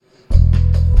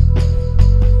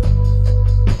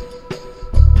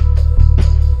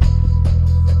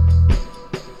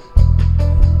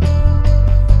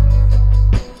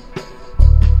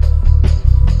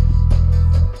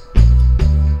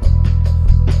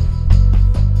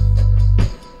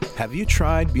Have you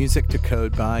tried Music to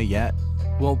Code By yet?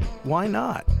 Well, why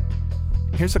not?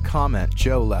 Here's a comment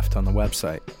Joe left on the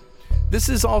website. This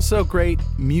is also great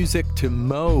music to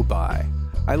mow by.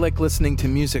 I like listening to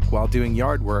music while doing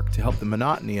yard work to help the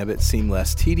monotony of it seem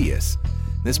less tedious.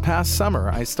 This past summer,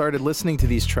 I started listening to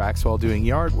these tracks while doing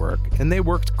yard work, and they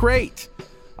worked great.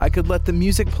 I could let the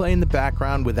music play in the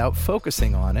background without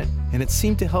focusing on it, and it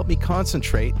seemed to help me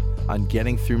concentrate on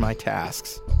getting through my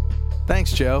tasks.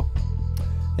 Thanks, Joe.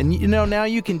 And now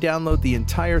you can download the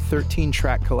entire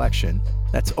 13-track collection.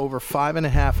 That's over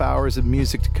 5.5 hours of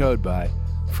music to code by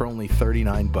for only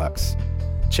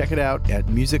 $39. Check it out at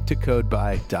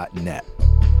musictocodeby.net.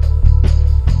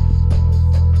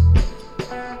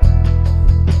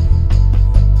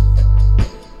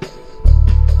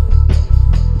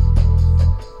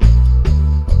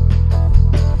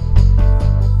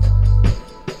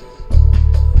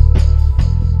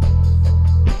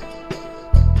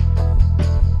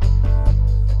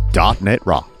 .NET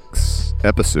Rocks,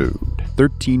 episode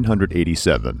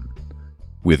 1387,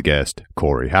 with guest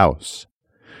Cory House.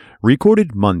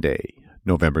 Recorded Monday,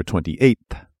 November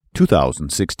 28th,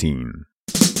 2016.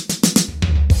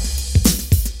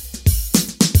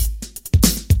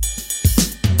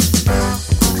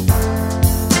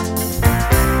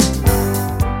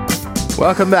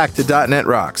 Welcome back to .NET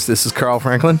Rocks. This is Carl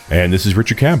Franklin. And this is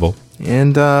Richard Campbell.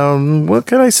 And what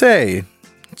can I say?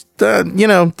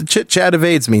 The chit-chat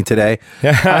evades me today.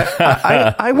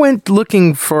 I went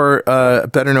looking for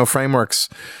Better Know Frameworks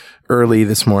early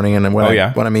this morning, and what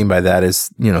I mean by that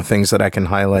is, things that I can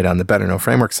highlight on the Better Know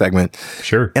Framework segment.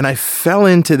 Sure. And I fell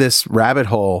into this rabbit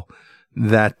hole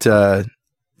that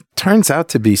turns out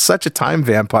to be such a time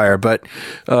vampire, but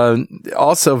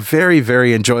also very,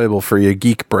 very enjoyable for your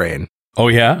geek brain. Oh,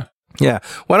 yeah? Yeah.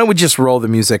 Why don't we just roll the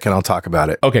music and I'll talk about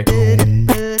it? Okay.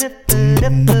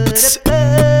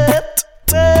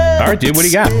 All right, dude, what do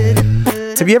you got?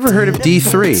 Have you ever heard of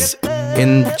D3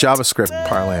 in JavaScript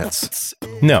parlance?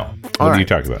 No. What are you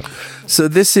talking about? So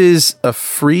this is a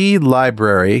free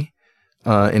library,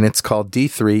 and it's called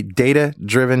D3,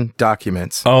 Data-Driven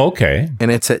Documents. Oh, okay. And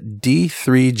it's at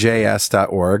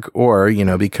d3js.org,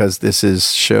 or, because this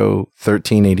is show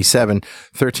 1387,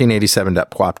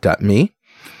 1387.pwop.me.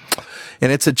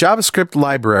 And it's a JavaScript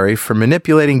library for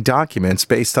manipulating documents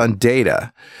based on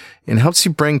data, and helps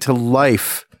you bring to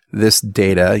life this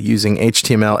data using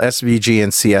HTML, SVG,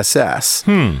 and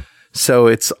CSS. So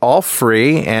it's all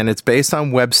free, and it's based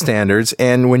on web standards.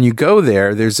 And when you go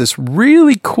there, there's this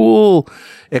really cool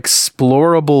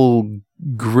explorable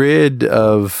grid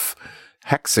of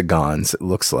hexagons, it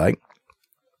looks like.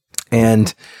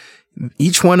 And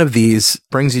each one of these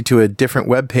brings you to a different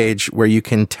web page where you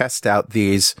can test out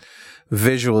these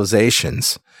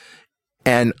visualizations.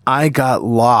 And I got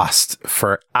lost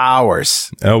for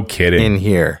hours. No kidding. In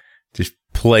here. Just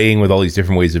playing with all these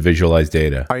different ways to visualize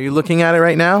data. Are you looking at it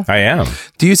right now? I am.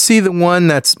 Do you see the one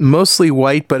that's mostly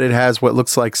white, but it has what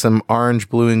looks like some orange,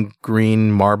 blue, and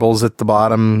green marbles at the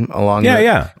bottom along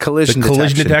the collision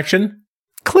detection?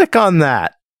 Click on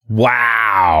that.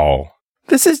 Wow.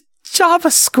 This is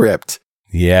JavaScript.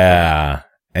 Yeah.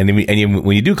 And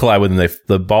when you do collide with them,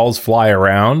 the balls fly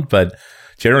around, but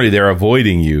generally they're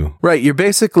avoiding you. Right. You're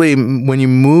basically, when you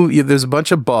move, there's a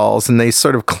bunch of balls and they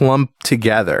sort of clump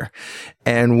together.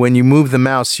 And when you move the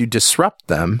mouse, you disrupt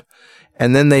them.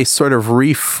 And then they sort of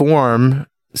reform,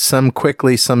 some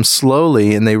quickly, some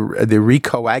slowly, and they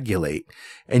recoagulate.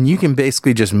 And you can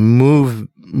basically just move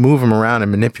them around and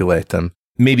manipulate them.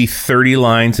 Maybe 30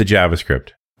 lines of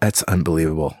JavaScript. That's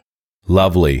unbelievable.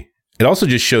 Lovely. It also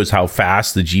just shows how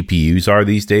fast the GPUs are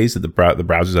these days that the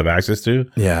browsers have access to.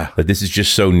 Yeah. That this is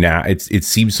just so it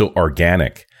seems so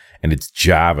organic, and it's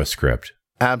JavaScript.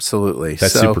 Absolutely.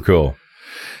 That's super cool.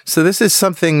 So this is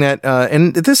something that,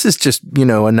 and this is just,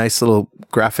 a nice little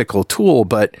graphical tool,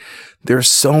 but there's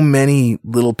so many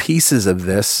little pieces of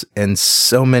this and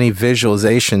so many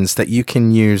visualizations that you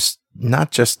can use, not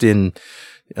just in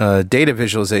data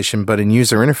visualization, but in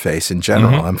user interface in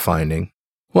general, I'm finding.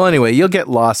 Well, anyway, you'll get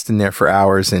lost in there for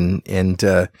hours, and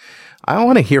I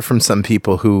want to hear from some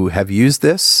people who have used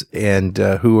this and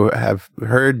who have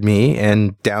heard me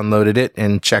and downloaded it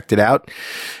and checked it out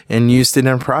and used it in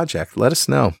a project. Let us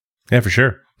know. Yeah, for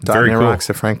sure. Very cool.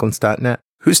 .NETRocks@franklins.net.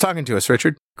 Who's talking to us,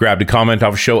 Richard? Grabbed a comment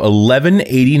off of show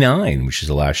 1189, which is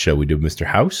the last show we did with Mr.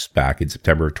 House back in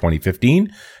September of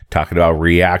 2015, talking about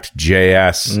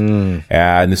React.js.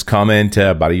 And this comment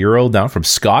about a year old now from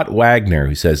Scott Wagner,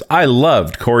 who says, I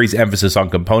loved Cory's emphasis on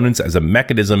components as a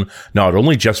mechanism, not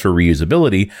only just for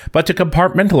reusability, but to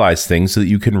compartmentalize things so that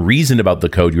you can reason about the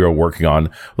code you are working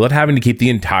on without having to keep the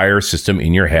entire system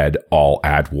in your head all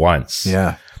at once.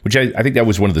 Yeah. which I think that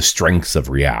was one of the strengths of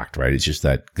React, right? It's just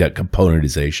that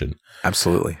componentization.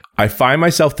 Absolutely. I find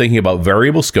myself thinking about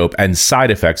variable scope and side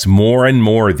effects more and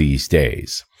more these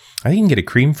days. I think you can get a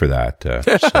cream for that,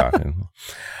 Scott.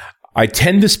 I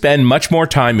tend to spend much more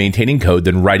time maintaining code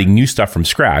than writing new stuff from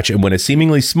scratch. And when a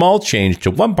seemingly small change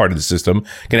to one part of the system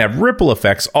can have ripple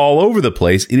effects all over the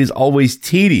place, it is always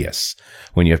tedious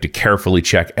when you have to carefully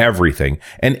check everything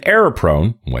and error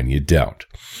prone when you don't.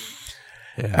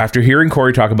 Yeah. After hearing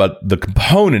Cory talk about the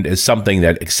component as something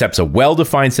that accepts a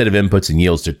well-defined set of inputs and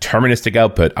yields deterministic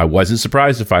output, I wasn't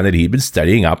surprised to find that he'd been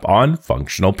studying up on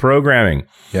functional programming.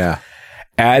 Yeah.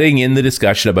 Adding in the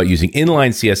discussion about using inline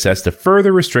CSS to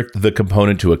further restrict the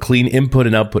component to a clean input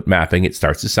and output mapping, it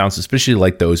starts to sound suspiciously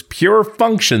like those pure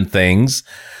function things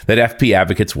that FP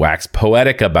advocates wax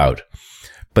poetic about.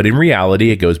 But in reality,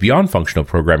 it goes beyond functional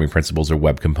programming principles or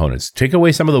web components. Take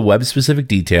away some of the web-specific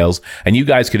details, and you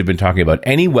guys could have been talking about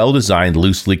any well-designed,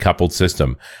 loosely coupled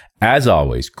system. As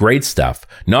always, great stuff,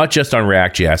 not just on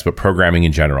React.js, but programming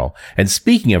in general. And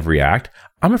speaking of React,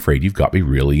 I'm afraid you've got me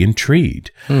really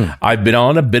intrigued. I've been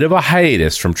on a bit of a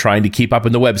hiatus from trying to keep up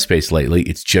in the web space lately.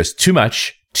 It's just too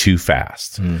much, too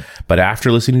fast. But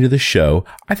after listening to this show,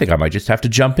 I think I might just have to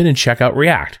jump in and check out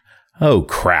React. Oh,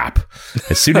 crap.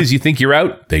 As soon as you think you're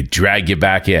out, they drag you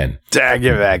back in. Drag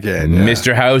you back in. Yeah.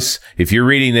 Mr. House, if you're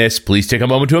reading this, please take a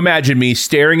moment to imagine me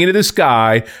staring into the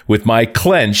sky with my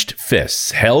clenched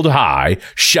fists held high,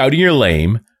 shouting your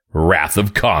lame, Wrath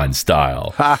of Khan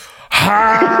style.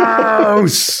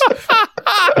 House!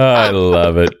 I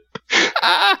love it.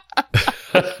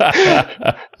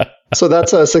 So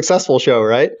that's a successful show,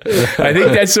 right? I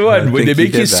think that's the one. When they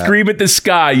make you scream at the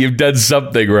sky, you've done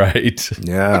something right.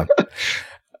 Yeah.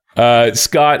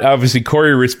 Scott, obviously,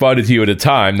 Cory responded to you at a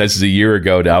time. This is a year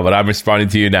ago now, but I'm responding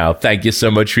to you now. Thank you so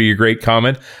much for your great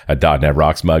comment. A .NET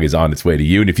Rocks mug is on its way to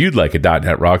you. And if you'd like a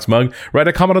 .NET Rocks mug, write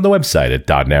a comment on the website at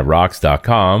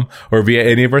 .NETRocks.com or via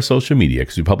any of our social media,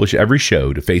 because we publish every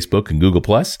show to Facebook and Google+.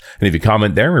 And if you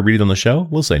comment there and we read it on the show,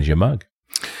 we'll send you a mug.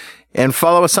 And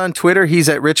follow us on Twitter. He's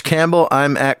at Rich Campbell.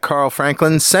 I'm at Carl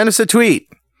Franklin. Send us a tweet.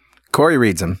 Cory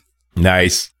reads them.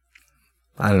 Nice.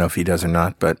 I don't know if he does or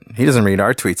not, but he doesn't read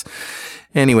our tweets.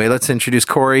 Anyway, let's introduce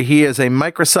Cory. He is a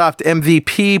Microsoft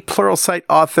MVP, Pluralsight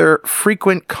author,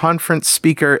 frequent conference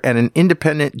speaker, and an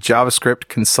independent JavaScript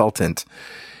consultant.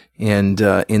 And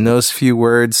in those few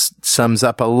words, sums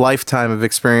up a lifetime of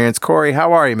experience. Cory,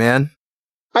 how are you, man?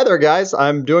 Hi there, guys.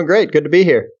 I'm doing great. Good to be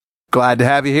here. Glad to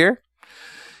have you here.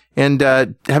 And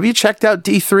have you checked out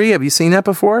D3? Have you seen that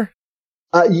before?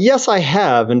 Yes, I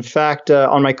have. In fact,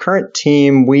 on my current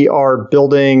team, we are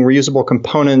building reusable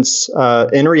components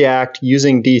in React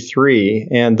using D3.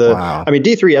 And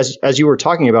D3, as you were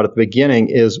talking about at the beginning,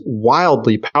 is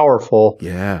wildly powerful.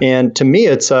 Yeah. And to me,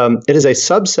 it is a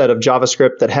subset of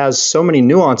JavaScript that has so many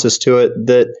nuances to it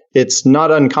that it's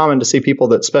not uncommon to see people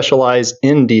that specialize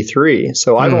in D3.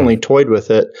 So I've only toyed with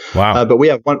it. Wow. But we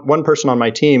have one person on my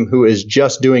team who is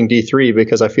just doing D3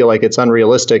 because I feel like it's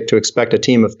unrealistic to expect a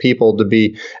team of people to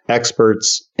be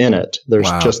experts in it.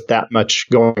 There's just that much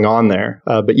going on there.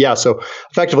 But yeah, so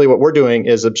effectively what we're doing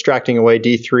is abstracting away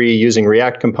D3 using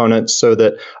React components so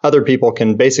that other people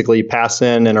can basically pass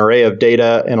in an array of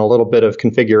data and a little bit of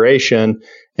configuration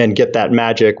and get that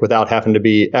magic without having to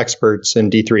be experts in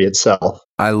D3 itself.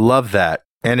 I love that.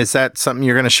 And is that something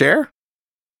you're going to share?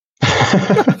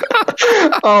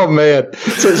 Oh, man.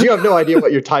 So you have no idea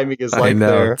what your timing is like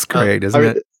there. I know. It's great, isn't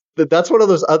it? That's one of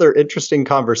those other interesting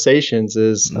conversations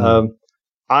is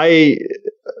I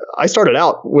started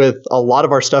out with a lot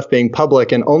of our stuff being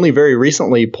public and only very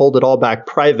recently pulled it all back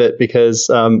private because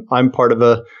I'm part of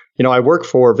I work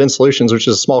for Vin Solutions, which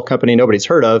is a small company nobody's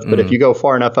heard of. But if you go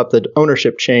far enough up the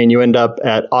ownership chain, you end up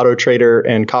at Auto Trader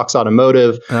and Cox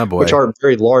Automotive, which are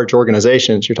very large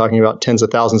organizations. You're talking about tens of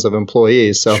thousands of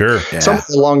employees. So somewhere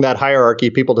along that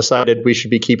hierarchy, people decided we should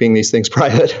be keeping these things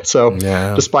private. So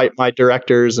despite my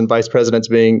directors and vice presidents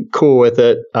being cool with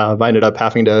it, I ended up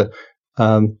having to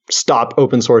stop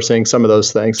open sourcing some of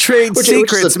those things. Trade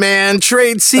secrets, man.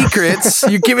 Trade secrets.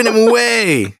 You're giving them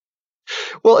away.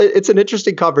 Well, it's an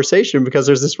interesting conversation because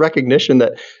there's this recognition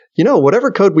that, whatever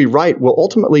code we write will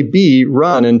ultimately be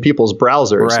run in people's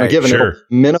browsers. Right, given it'll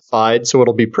be minified, so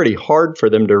it'll be pretty hard for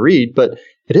them to read, but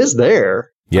it is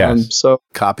there. Yes. So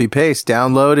copy, paste,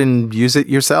 download, and use it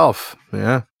yourself.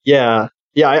 Yeah. Yeah.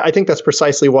 I think that's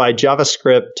precisely why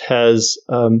JavaScript has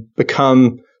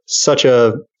become such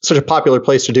a popular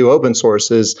place to do open source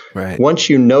is once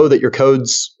you know that your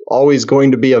code's always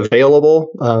going to be available,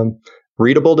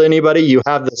 readable to anybody, you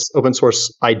have this open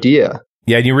source idea.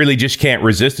 Yeah, and you really just can't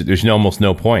resist it. There's almost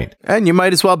no point. And you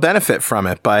might as well benefit from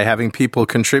it by having people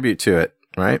contribute to it.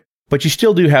 Right. But you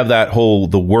still do have that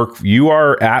the work. You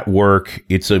are at work.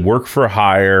 It's a work for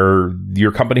hire.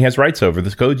 Your company has rights over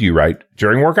this code you write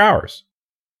during work hours.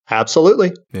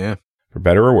 Absolutely. Yeah. For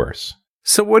better or worse.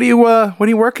 So what are you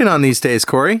working on these days,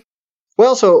 Cory?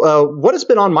 Well, so what has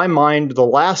been on my mind the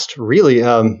last really,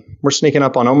 we're sneaking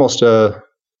up on almost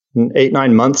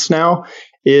 8-9 months now,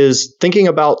 is thinking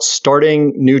about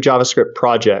starting new JavaScript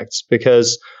projects.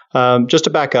 Because just to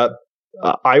back up,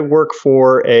 I work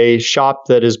for a shop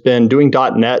that has been doing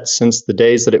 .NET since the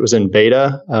days that it was in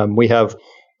beta. We have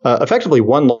effectively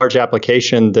one large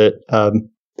application that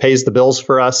pays the bills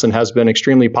for us and has been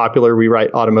extremely popular. We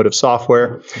write automotive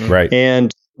software. Right.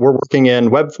 And we're working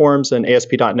in web forms and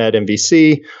ASP.NET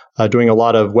MVC, doing a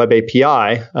lot of web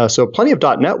API. So plenty of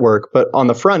 .NET work. But on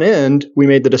the front end, we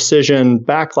made the decision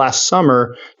back last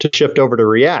summer to shift over to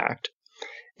React.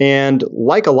 And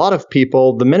like a lot of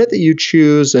people, the minute that you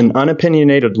choose an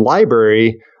unopinionated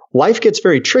library, life gets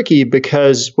very tricky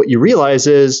because what you realize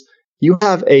is you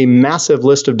have a massive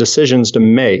list of decisions to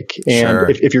make. And Sure.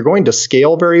 if you're going to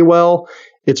scale very well,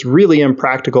 it's really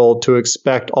impractical to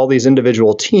expect all these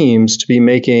individual teams to be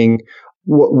making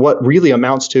what really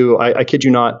amounts to, I kid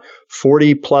you not,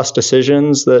 40 plus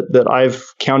decisions that I've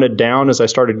counted down as I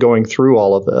started going through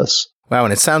all of this. Wow,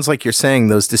 and it sounds like you're saying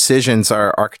those decisions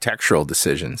are architectural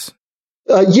decisions.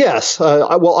 Yes.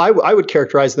 I would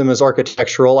characterize them as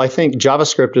architectural. I think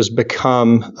JavaScript has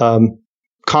become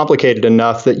complicated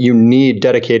enough that you need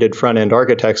dedicated front-end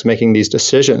architects making these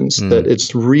decisions, that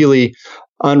it's really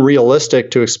unrealistic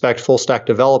to expect full-stack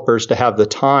developers to have the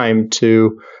time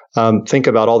to think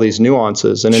about all these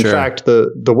nuances. And in Sure. fact,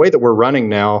 the way that we're running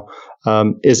now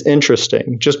is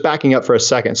interesting. Just backing up for a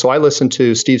second. So I listened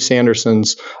to Steve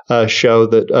Sanderson's show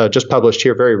that just published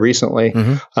here very recently,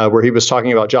 where he was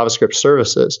talking about JavaScript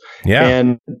services. Yeah.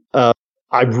 And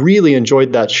I really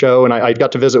enjoyed that show. And I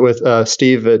got to visit with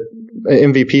Steve at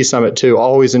MVP Summit too.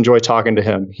 Always enjoy talking to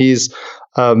him. He's,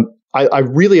 I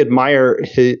really admire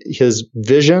his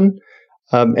vision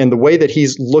and the way that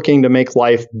he's looking to make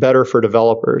life better for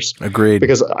developers. Agreed.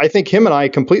 Because I think him and I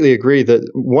completely agree that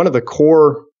one of the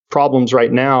core problems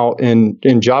right now in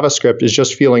JavaScript is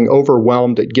just feeling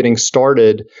overwhelmed at getting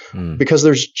started because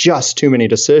there's just too many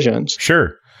decisions.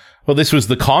 Sure. Well, this was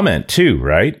the comment too,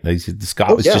 right?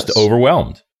 Scott was just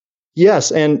overwhelmed.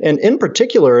 Yes, and in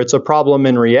particular, it's a problem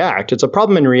in React. It's a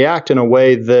problem in React in a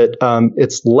way that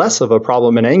it's less of a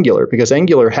problem in Angular, because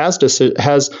Angular has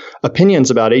opinions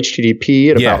about HTTP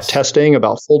and about testing,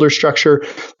 about folder structure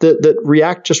that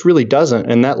React just really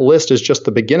doesn't. And that list is just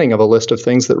the beginning of a list of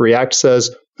things that React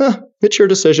says, it's your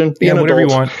decision, be an adult. Whatever you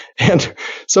want. And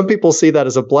some people see that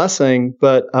as a blessing,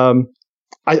 but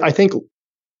I think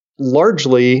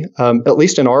largely, at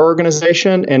least in our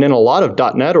organization and in a lot of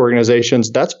 .NET organizations,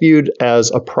 that's viewed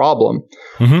as a problem.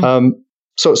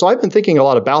 So I've been thinking a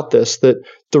lot about this, that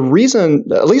the reason,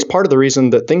 at least part of the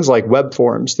reason that things like web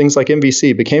forms, things like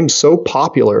MVC became so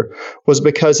popular was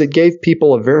because it gave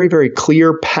people a very, very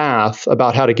clear path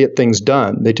about how to get things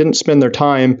done. They didn't spend their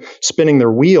time spinning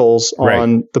their wheels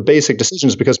on the basic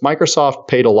decisions, because Microsoft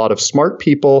paid a lot of smart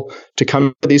people to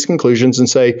come to these conclusions and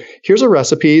say, here's a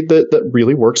recipe that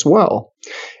really works well.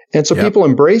 And so people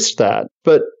embraced that.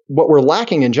 But what we're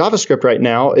lacking in JavaScript right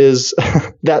now is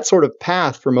that sort of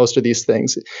path for most of these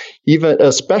things. Even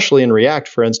especially in React,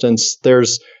 for instance,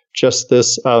 there's just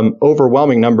this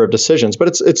overwhelming number of decisions.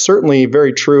 But it's certainly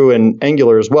very true in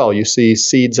Angular as well. You see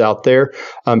seeds out there.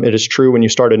 It is true when you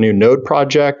start a new Node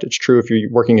project. It's true if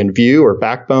you're working in Vue or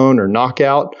Backbone or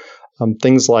Knockout.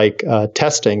 Things like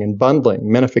testing and bundling,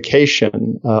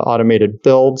 minification, automated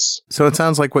builds. So it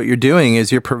sounds like what you're doing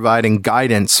is you're providing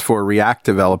guidance for React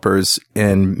developers,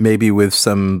 and maybe with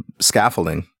some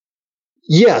scaffolding.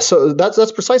 Yeah, so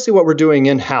that's precisely what we're doing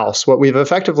in-house. What we've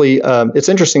effectively, it's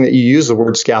interesting that you use the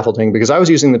word scaffolding, because I was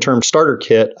using the term starter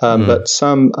kit, but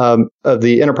some of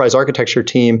the enterprise architecture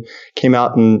team came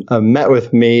out and met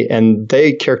with me, and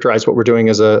they characterized what we're doing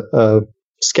as a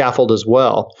scaffold as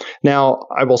well. Now,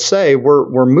 I will say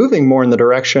we're moving more in the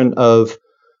direction of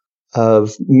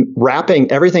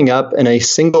wrapping everything up in a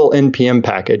single NPM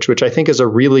package, which I think is a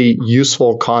really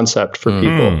useful concept for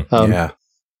people.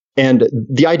 And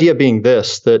the idea being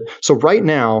this, so right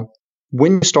now,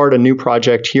 when you start a new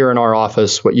project here in our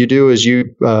office, what you do is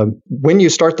when you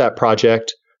start that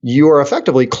project, you are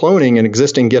effectively cloning an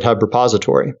existing GitHub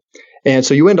repository. And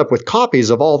so you end up with copies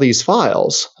of all these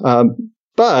files.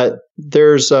 But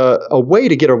there's a way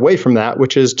to get away from that,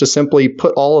 which is to simply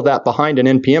put all of that behind an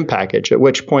NPM package, at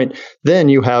which point then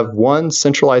you have one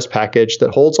centralized package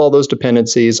that holds all those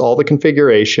dependencies, all the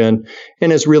configuration,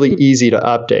 and is really easy to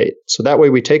update. So that way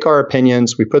we take our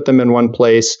opinions, we put them in one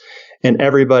place, and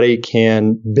everybody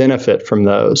can benefit from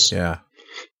those. Yeah.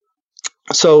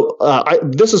 So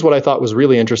this is what I thought was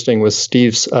really interesting with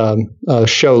Steve's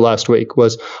show last week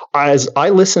was as I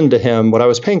listened to him, what I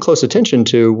was paying close attention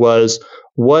to was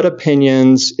what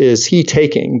opinions is he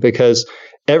taking? Because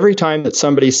every time that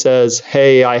somebody says,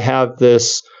 hey, I have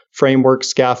this framework,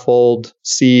 scaffold,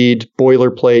 seed,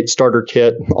 boilerplate, starter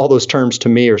kit, all those terms to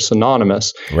me are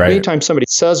synonymous. Right. Anytime somebody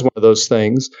says one of those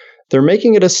things, they're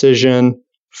making a decision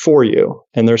for you.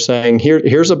 And they're saying,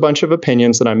 here's a bunch of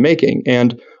opinions that I'm making.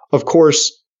 And of course,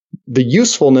 the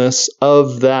usefulness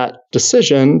of that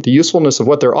decision, the usefulness of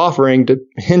what they're offering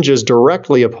hinges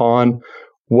directly upon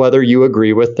whether you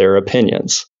agree with their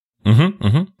opinions. Mm-hmm,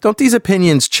 mm-hmm. Don't these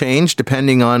opinions change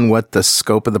depending on what the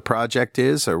scope of the project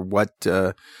is or what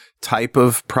type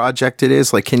of project it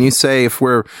is? Like, can you say if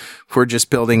we're just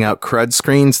building out CRUD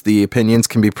screens, the opinions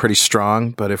can be pretty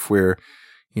strong, but if we're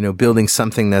building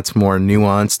something that's more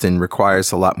nuanced and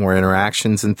requires a lot more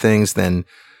interactions and things, then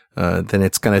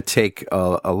it's going to take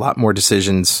a lot more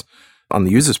decisions on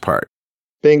the user's part.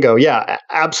 Bingo. Yeah,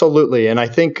 absolutely. And I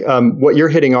think what you're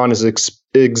hitting on is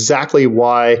exactly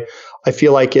why I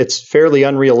feel like it's fairly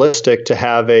unrealistic to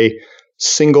have a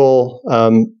single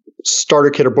starter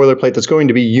kit or boilerplate that's going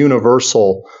to be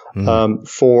universal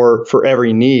for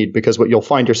every need, because what you'll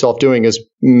find yourself doing is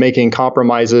making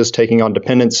compromises, taking on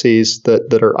dependencies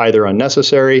that are either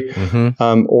unnecessary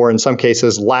or in some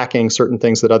cases lacking certain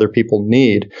things that other people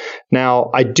need.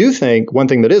 Now, I do think one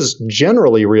thing that is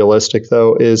generally realistic,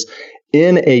 though, is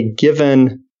in a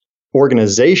given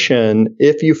organization,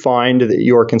 if you find that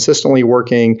you are consistently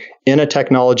working in a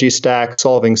technology stack,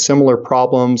 solving similar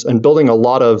problems and building a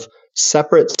lot of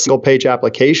separate single-page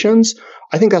applications,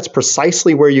 I think that's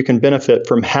precisely where you can benefit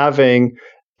from having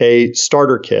a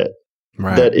starter kit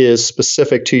that is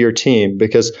specific to your team.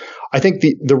 Because I think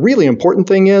the really important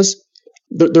thing is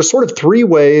there's sort of three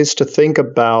ways to think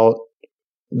about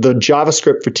the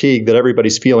JavaScript fatigue that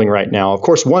everybody's feeling right now. Of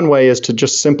course, one way is to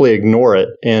just simply ignore it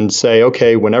and say,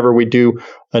 okay, whenever we do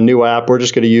a new app, we're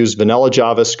just going to use vanilla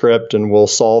JavaScript and we'll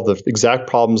solve the exact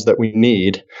problems that we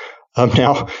need.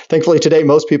 Now, thankfully today,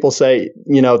 most people say,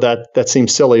 that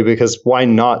seems silly because why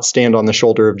not stand on the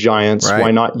shoulder of giants? Right.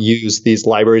 Why not use these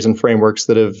libraries and frameworks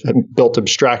that have built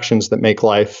abstractions that make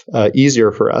life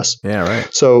easier for us? Yeah,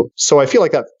 right. So I feel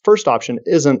like that first option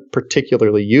isn't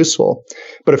particularly useful.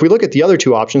 But if we look at the other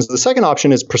two options, the second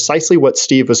option is precisely what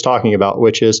Steve was talking about,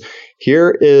 which is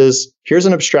here's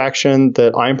an abstraction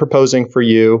that I'm proposing for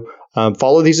you.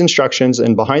 Follow these instructions,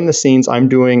 and behind the scenes, I'm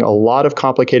doing a lot of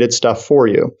complicated stuff for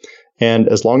you. And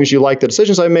as long as you like the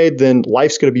decisions I made, then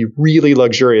life's going to be really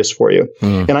luxurious for you.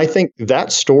 And I think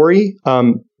that story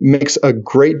makes a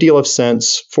great deal of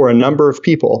sense for a number of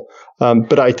people.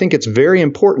 But I think it's very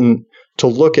important to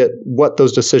look at what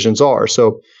those decisions are.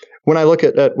 So when I look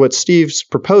at what Steve's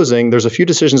proposing, there's a few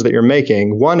decisions that you're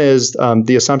making. One is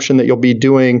the assumption that you'll be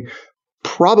doing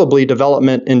probably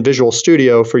development in Visual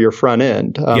Studio for your front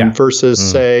end versus,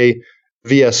 say,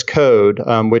 VS Code,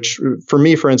 which for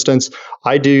me, for instance,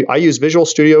 I use Visual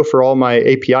Studio for all my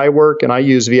API work, and I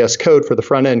use VS Code for the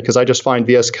front end because I just find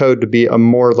VS Code to be a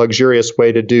more luxurious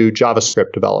way to do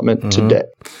JavaScript development today.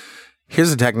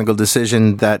 Here's a technical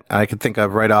decision that I could think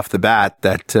of right off the bat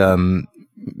that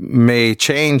may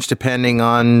change depending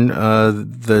on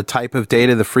the type of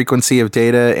data, the frequency of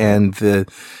data, and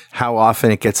how often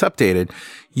it gets updated.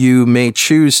 You may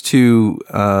choose to,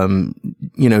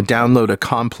 download a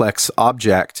complex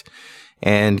object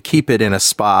and keep it in a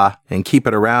SPA and keep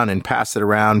it around and pass it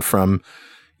around from,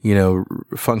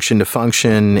 function to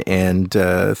function and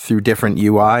through different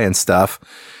UI and stuff.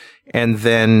 And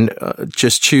then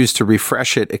just choose to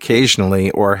refresh it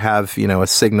occasionally or have, a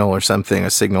signal or something, a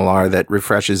signal R that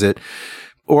refreshes it.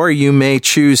 Or you may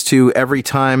choose to, every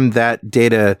time that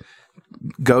data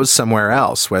goes somewhere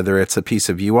else, whether it's a piece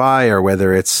of UI or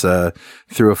whether it's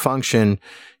through a function,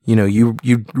 you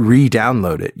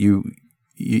re-download it.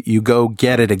 You go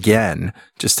get it again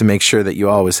just to make sure that you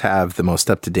always have the most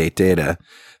up-to-date data.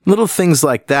 Little things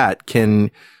like that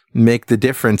can make the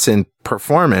difference in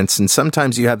performance. And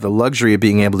sometimes you have the luxury of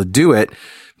being able to do it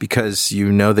because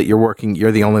you know that you're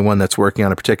the only one that's working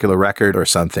on a particular record or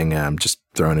something. I'm just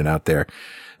throwing it out there.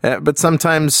 But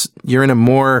sometimes you're in a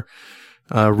more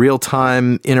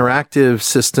real-time interactive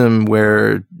system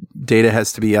where data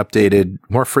has to be updated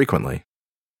more frequently.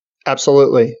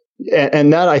 Absolutely.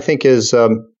 And that, I think, is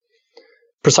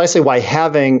precisely why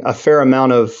having a fair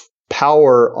amount of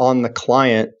power on the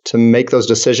client to make those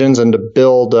decisions and to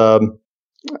build a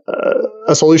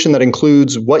solution that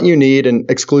includes what you need and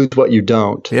excludes what you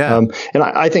don't. Yeah. And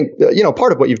I think,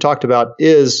 part of what you've talked about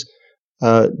is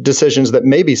decisions that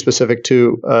may be specific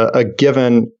to a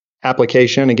given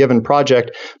application, a given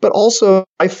project. But also,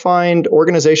 I find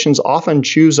organizations often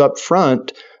choose up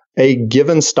front a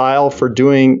given style for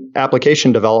doing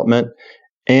application development,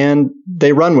 and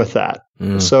they run with that.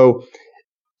 So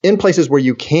in places where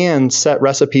you can set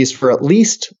recipes for at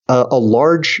least a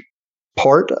large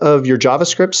part of your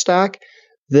JavaScript stack,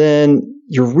 then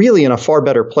you're really in a far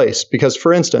better place. Because,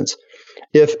 for instance,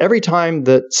 if every time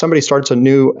that somebody starts a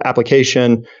new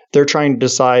application, they're trying to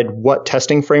decide what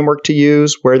testing framework to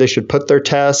use, where they should put their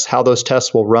tests, how those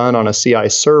tests will run on a CI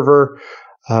server,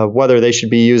 whether they should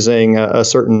be using a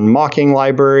certain mocking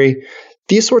library,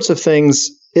 these sorts of things,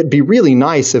 it'd be really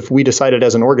nice if we decided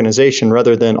as an organization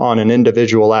rather than on an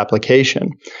individual application.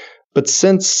 But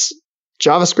since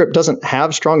JavaScript doesn't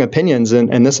have strong opinions,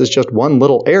 and this is just one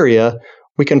little area,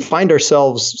 we can find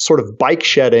ourselves sort of bike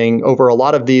shedding over a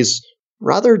lot of these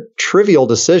rather trivial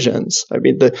decisions. I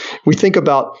mean, we think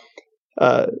about,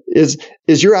 is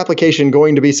your application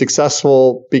going to be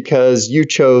successful because you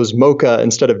chose Mocha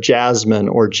instead of Jasmine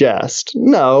or Jest?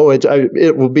 No,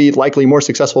 it will be likely more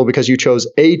successful because you chose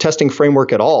a testing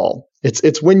framework at all.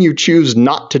 It's when you choose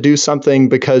not to do something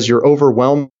because you're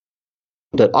overwhelmed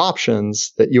at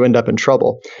options that you end up in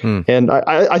trouble. And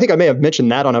I think I may have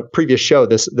mentioned that on a previous show,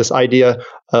 this idea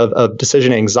of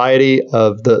decision anxiety,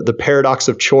 of the paradox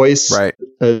of choice.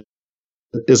 Right.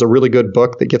 Is a really good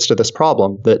book that gets to this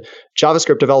problem, that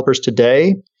JavaScript developers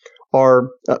today are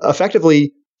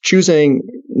effectively choosing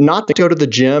not to go to the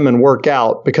gym and work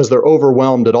out because they're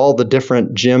overwhelmed at all the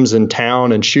different gyms in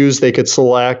town and shoes they could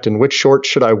select and which shorts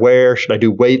should I wear? Should I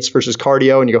do weights versus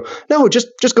cardio? And you go, no, just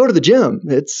go to the gym.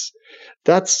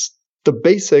 That's the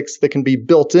basics that can be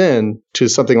built in to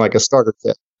something like a starter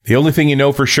kit. The only thing you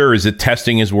know for sure is that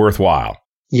testing is worthwhile.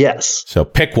 Yes. So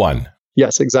pick one.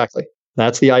 Yes, exactly.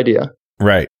 That's the idea.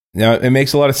 Right. Now, it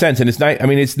makes a lot of sense. And it's nice. I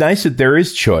mean, it's nice that there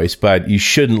is choice, but you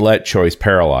shouldn't let choice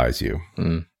paralyze you.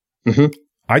 Mm-hmm.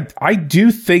 I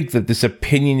do think that this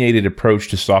opinionated approach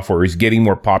to software is getting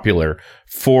more popular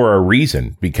for a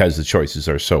reason, because the choices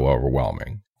are so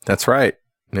overwhelming. That's right.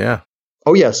 Yeah.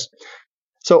 Oh, yes.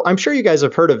 So I'm sure you guys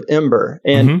have heard of Ember.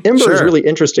 And Ember is really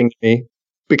interesting to me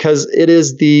because it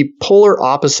is the polar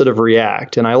opposite of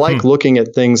React. And I like looking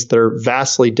at things that are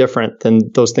vastly different than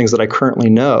those things that I currently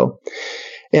know.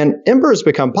 And Ember has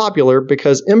become popular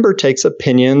because Ember takes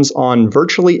opinions on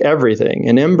virtually everything.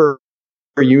 In Ember,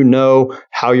 you know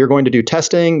how you're going to do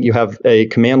testing. You have a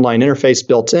command line interface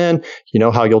built in. You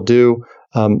know how you'll do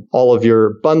all of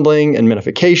your bundling and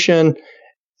minification,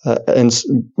 and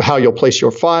how you'll place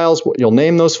your files, what you'll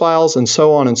name those files, and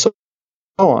so on and so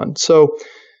on. So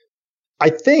I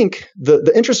think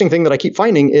the interesting thing that I keep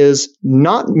finding is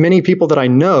not many people that I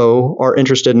know are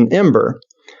interested in Ember.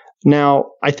 Now,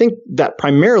 I think that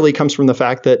primarily comes from the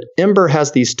fact that Ember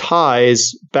has these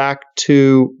ties back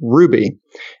to Ruby.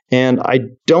 And I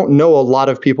don't know a lot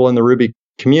of people in the Ruby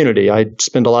community. I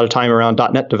spend a lot of time around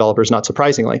 .NET developers, not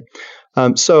surprisingly.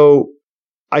 So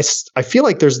I feel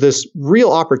like there's this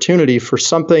real opportunity for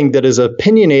something that is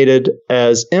opinionated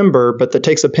as Ember, but that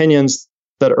takes opinions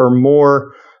that are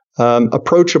more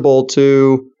approachable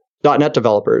to .NET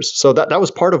developers. So that was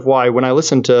part of why when I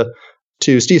listened to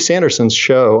Steve Sanderson's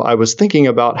show, I was thinking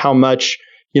about how much,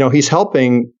 he's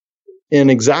helping in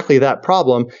exactly that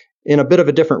problem in a bit of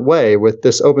a different way with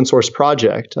this open source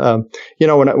project.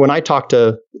 When I talked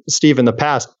to Steve in the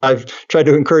past, I've tried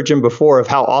to encourage him before of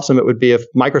how awesome it would be if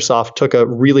Microsoft took a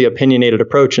really opinionated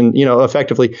approach and,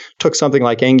 effectively took something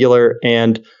like Angular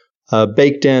and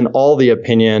baked in all the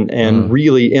opinion and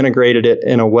really integrated it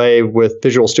in a way with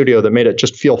Visual Studio that made it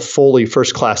just feel fully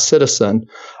first-class citizen.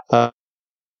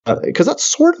 Because that's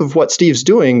sort of what Steve's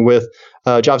doing with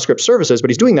JavaScript services, but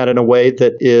he's doing that in a way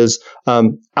that is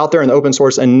out there in the open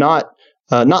source and not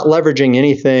leveraging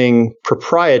anything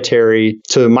proprietary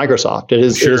to Microsoft. It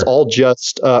is all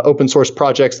just open source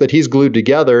projects that he's glued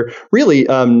together, really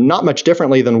not much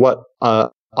differently than what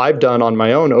I've done on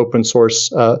my own open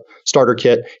source starter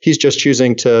kit. He's just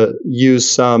choosing to use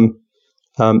some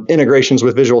integrations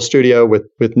with Visual Studio with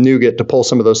NuGet to pull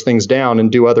some of those things down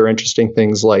and do other interesting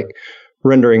things like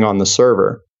rendering on the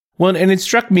server. Well, and it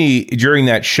struck me during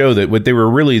that show that what they were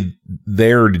really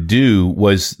there to do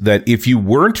was that if you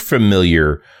weren't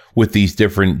familiar with these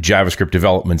different JavaScript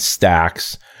development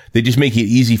stacks, they just make it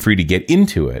easy for you to get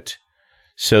into it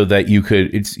so that you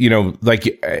could,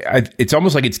 it's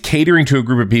almost like it's catering to a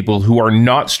group of people who are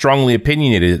not strongly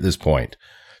opinionated at this point.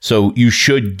 So you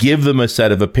should give them a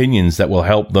set of opinions that will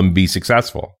help them be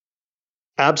successful.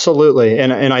 Absolutely.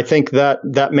 And I think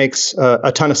that makes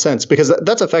a ton of sense because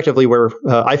that's effectively where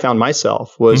I found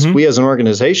myself was we as an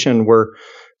organization were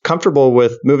comfortable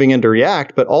with moving into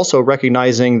React, but also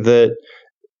recognizing that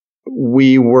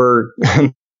we were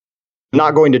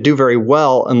not going to do very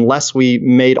well unless we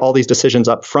made all these decisions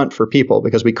up front for people,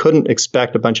 because we couldn't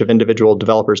expect a bunch of individual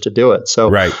developers to do it.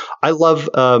 So I love,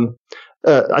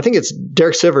 I think it's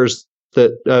Derek Sivers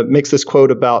that makes this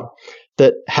quote about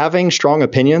that having strong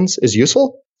opinions is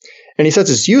useful. And he says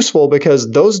it's useful because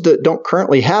those that don't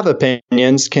currently have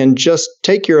opinions can just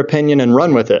take your opinion and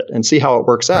run with it and see how it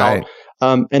works out.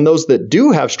 And those that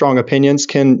do have strong opinions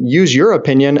can use your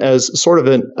opinion as sort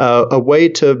of a way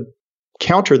to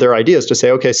counter their ideas, to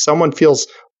say, okay, someone feels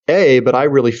A, but I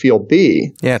really feel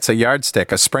B. Yeah, it's a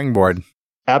yardstick, a springboard.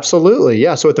 Absolutely.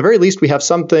 Yeah. So at the very least, we have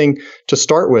something to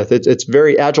start with. It's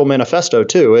very Agile manifesto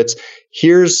too. It's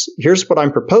here's what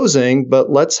I'm proposing,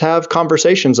 but let's have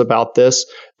conversations about this.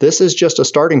 This is just a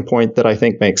starting point that I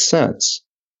think makes sense.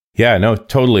 Yeah, no,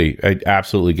 totally. It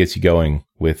absolutely gets you going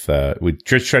with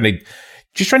just trying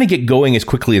to get going as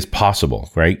quickly as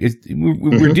possible, right?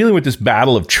 We're dealing with this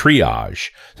battle of triage.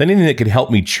 So anything that could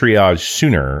help me triage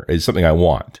sooner is something I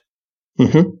want.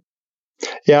 Mm-hmm.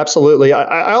 Yeah, absolutely.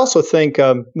 I also think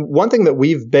one thing that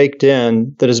we've baked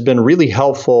in that has been really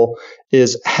helpful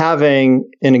is having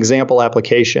an example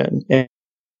application.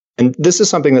 And this is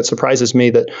something that surprises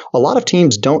me that a lot of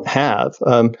teams don't have.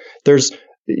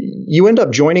 You end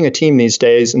up joining a team these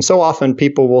days, and so often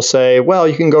people will say, well,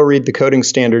 you can go read the coding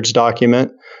standards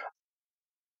document.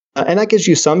 And that gives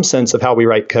you some sense of how we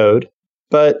write code.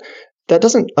 But that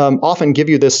doesn't often give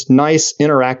you this nice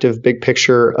interactive big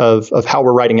picture of how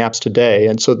we're writing apps today.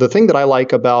 And so the thing that I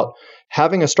like about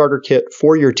having a starter kit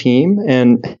for your team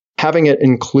and having it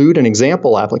include an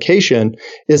example application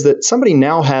is that somebody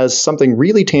now has something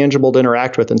really tangible to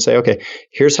interact with and say, okay,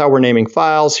 here's how we're naming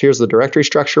files. Here's the directory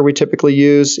structure we typically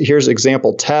use. Here's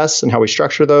example tests and how we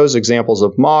structure those, examples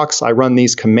of mocks. I run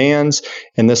these commands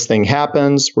and this thing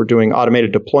happens. We're doing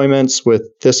automated deployments with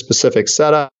this specific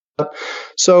setup.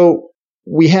 So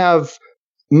we have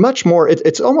much more.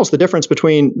 It's almost the difference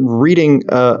between reading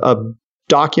a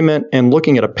document and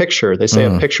looking at a picture. They say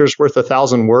a picture's worth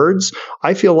 1,000 words.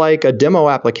 I feel like a demo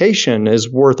application is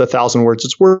worth 1,000 words.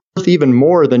 It's worth even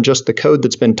more than just the code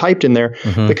that's been typed in there,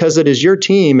 because it is your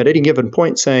team at any given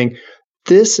point saying,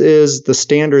 this is the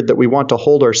standard that we want to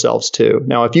hold ourselves to.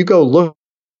 Now, if you go look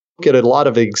at a lot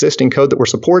of the existing code that we're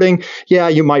supporting, yeah,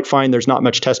 you might find there's not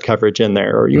much test coverage in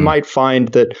there, or you might find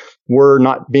that we're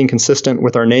not being consistent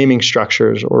with our naming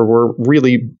structures, or we're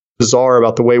really bizarre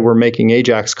about the way we're making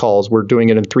AJAX calls. We're doing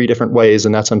it in 3 different ways,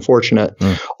 and that's unfortunate.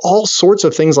 All sorts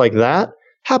of things like that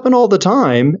happen all the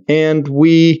time, and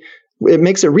it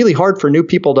makes it really hard for new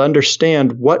people to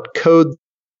understand what code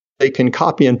they can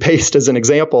copy and paste as an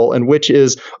example, and which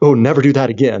is, oh, never do that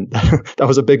again. That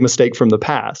was a big mistake from the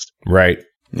past. Right.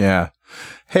 Yeah.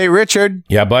 Hey, Richard.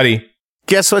 Yeah, buddy.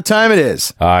 Guess what time it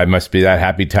is? It must be that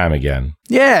happy time again.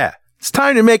 Yeah. It's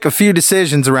time to make a few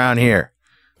decisions around here.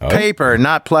 Oh. Paper,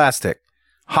 not plastic.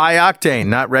 High octane,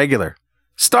 not regular.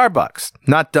 Starbucks,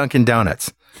 not Dunkin'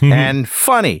 Donuts. And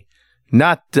funny,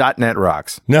 not .NET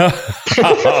Rocks. No.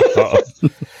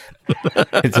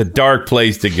 It's a dark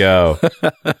place to go.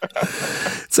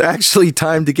 It's actually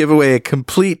time to give away a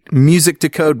complete Music to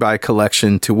Code By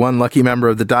collection to one lucky member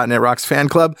of the .NET Rocks fan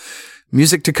club.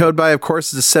 Music to Code By, of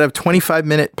course, is a set of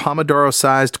 25-minute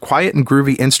Pomodoro-sized, quiet and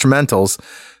groovy instrumentals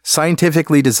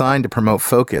scientifically designed to promote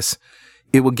focus.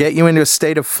 It will get you into a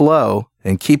state of flow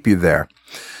and keep you there.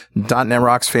 .NET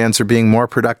Rocks fans are being more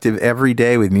productive every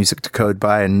day with Music to Code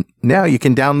By, and now you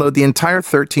can download the entire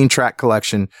 13-track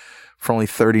collection for only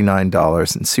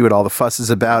 $39 and see what all the fuss is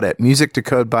about at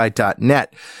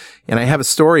musictocodeby.net. And I have a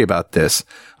story about this.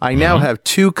 I now have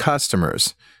 2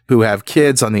 customers who have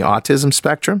kids on the autism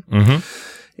spectrum,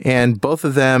 and both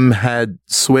of them had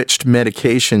switched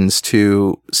medications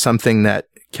to something that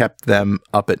kept them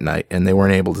up at night, and they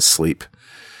weren't able to sleep.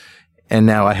 And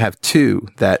now I have 2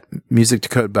 that Music to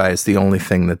Code By is the only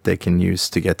thing that they can use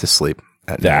to get to sleep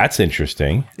at night. That's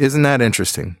interesting. Isn't that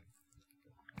interesting?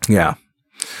 Yeah.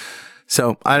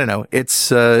 So I don't know.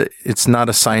 It's not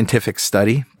a scientific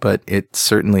study, but it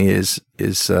certainly is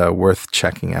worth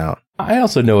checking out. I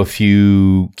also know a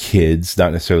few kids,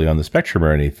 not necessarily on the spectrum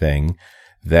or anything,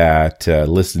 that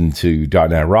listen to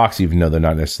 .NET Rocks, even though they're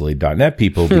not necessarily .NET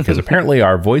people, because apparently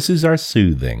our voices are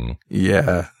soothing.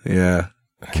 Yeah.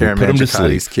 Karen put them to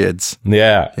Manchicotti's sleep. kids.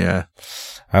 Yeah.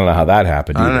 I don't know how that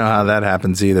happened either. I don't know how that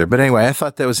happens either. But anyway, I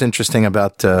thought that was interesting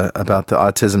about the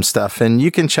autism stuff. And you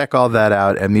can check all that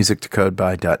out at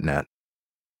musictocodeby.net.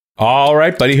 All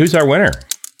right, buddy. Who's our winner?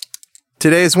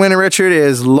 Today's winner, Richard,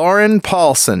 is Lauren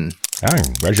Paulson. Oh,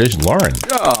 congratulations, Lauren.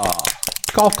 Oh.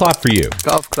 Golf clap for you.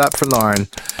 Golf clap for Lauren.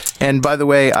 And by the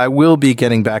way, I will be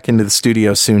getting back into the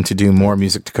studio soon to do more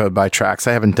Music to Code by tracks.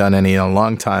 I haven't done any in a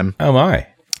long time. Oh, my.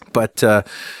 But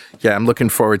yeah, I'm looking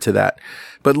forward to that.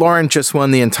 But Lauren just won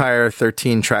the entire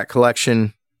 13-track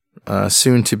collection,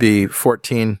 soon to be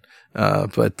 14.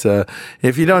 But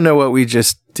if you don't know what we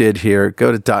just did here,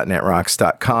 go to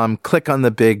 .netrocks.com, click on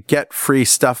the big Get Free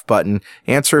Stuff button,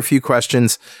 answer a few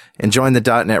questions, and join the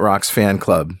 .NET Rocks fan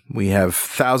club. We have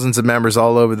thousands of members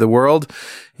all over the world,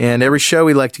 and every show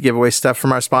we like to give away stuff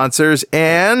from our sponsors,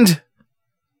 and...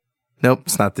 Nope,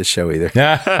 it's not this show either.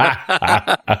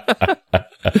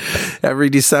 Every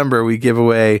December, we give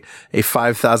away a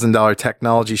 $5,000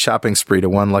 technology shopping spree to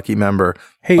one lucky member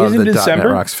of the .NET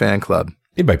Rocks fan club.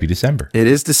 It might be December. It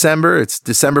is December. It's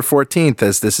December 14th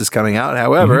as this is coming out.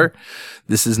 However,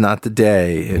 this is not the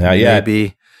day. It not yet.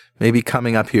 may be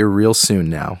coming up here real soon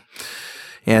now.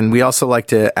 And we also like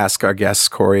to ask our guests,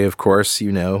 Cory, of course,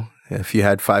 you know, if you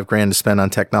had $5,000 to spend on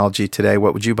technology today,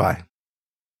 what would you buy?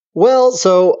 Well,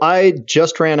 so I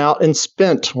just ran out and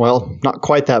spent, well, not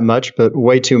quite that much, but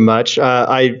way too much.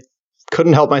 I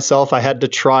couldn't help myself. I had to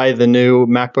try the new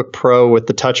MacBook Pro with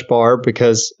the touch bar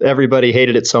because everybody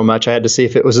hated it so much. I had to see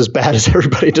if it was as bad as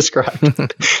everybody described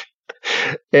it.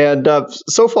 And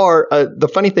so far, the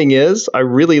funny thing is, I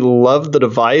really love the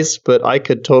device, but I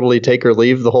could totally take or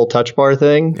leave the whole touch bar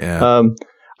thing. Yeah.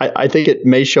 I think it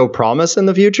may show promise in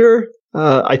the future.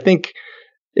 I think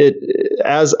it,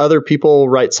 as other people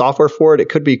write software for it, it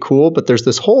could be cool, but there's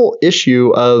this whole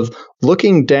issue of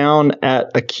looking down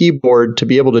at a keyboard to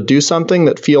be able to do something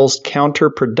that feels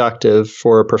counterproductive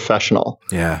for a professional.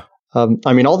 Yeah.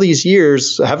 I mean, all these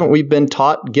years, haven't we been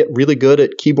taught get really good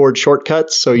at keyboard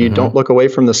shortcuts so you don't look away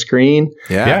from the screen?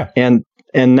 Yeah. And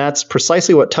that's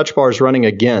precisely what touch bar is running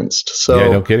against. So yeah,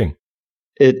 no kidding.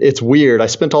 It's weird. I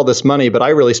spent all this money, but I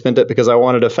really spent it because I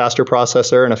wanted a faster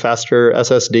processor and a faster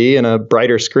SSD and a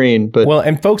brighter screen. But well,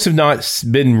 and folks have not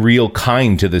been real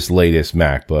kind to this latest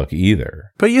MacBook either.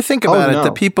 But you think about it,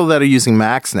 the people that are using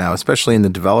Macs now, especially in the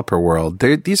developer world,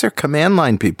 these are command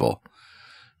line people,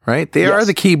 right? They are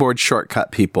the keyboard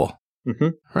shortcut people. Mm-hmm.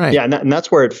 Right. Yeah, and that's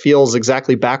where it feels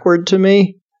exactly backward to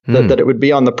me, that it would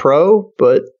be on the Pro,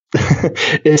 but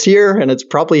it's here and it's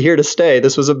probably here to stay.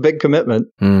 This was a big commitment.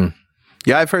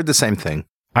 Yeah, I've heard the same thing.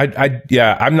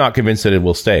 I'm not convinced that it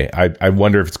will stay. I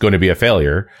wonder if it's going to be a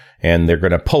failure and they're going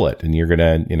to pull it and you're going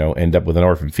to, end up with an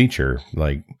orphan feature.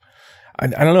 Like, I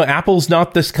don't know. Apple's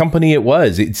not this company it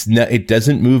was. It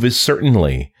doesn't move as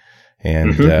certainly.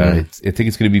 And I think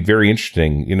it's going to be very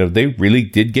interesting. They really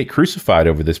did get crucified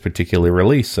over this particular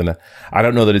release. And I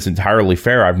don't know that it's entirely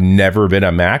fair. I've never been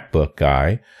a MacBook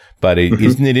guy, but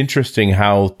isn't it interesting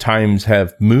how times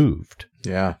have moved?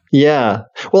 Yeah. Yeah.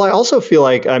 Well, I also feel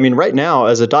like, right now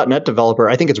as a .NET developer,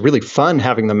 I think it's really fun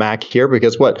having the Mac here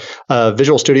because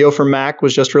Visual Studio for Mac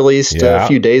was just released a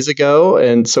few days ago.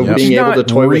 And so being able to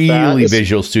toy with that. Really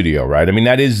Visual Studio, right?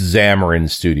 That is Xamarin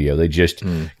Studio. They just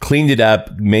cleaned it up,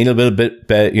 made a little bit,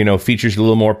 features a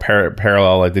little more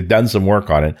parallel. Like they've done some work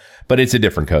on it, but it's a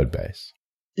different code base.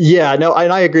 Yeah, no,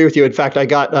 and I agree with you. In fact, I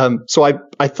got so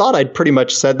I thought I'd pretty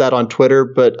much said that on Twitter,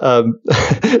 but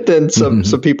then some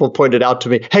people pointed out to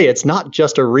me, hey, it's not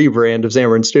just a rebrand of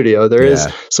Xamarin Studio. There is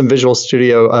some Visual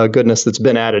Studio goodness that's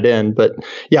been added in. But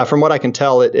yeah, from what I can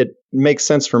tell, it makes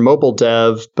sense for mobile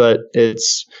dev, but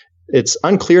it's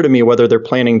unclear to me whether they're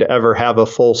planning to ever have a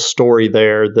full story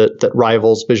there that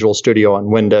rivals Visual Studio on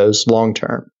Windows long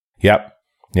term. Yep.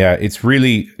 Yeah, it is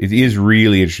really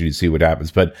interesting to see what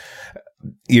happens, but.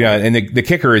 And the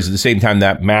kicker is at the same time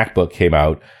that MacBook came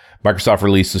out, Microsoft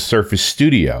released the Surface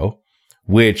Studio,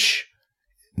 which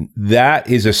that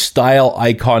is a style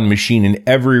icon machine in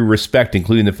every respect,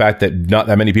 including the fact that not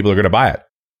that many people are going to buy it.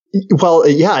 Well,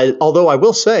 yeah, although I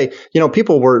will say,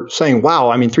 people were saying,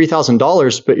 wow,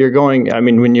 $3,000, but you're going,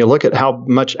 when you look at how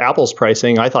much Apple's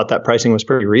pricing, I thought that pricing was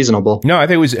pretty reasonable. No, I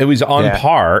think it was on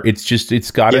par. It's just,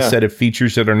 it's got a set of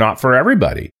features that are not for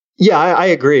everybody. Yeah, I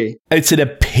agree. It's an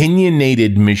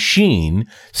opinionated machine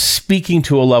speaking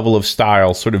to a level of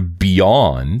style sort of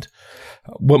beyond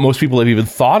what most people have even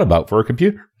thought about for a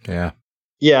computer. Yeah.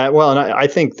 Yeah, well, and I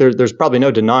think there's probably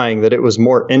no denying that it was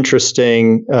more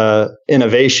interesting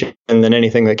innovation than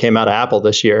anything that came out of Apple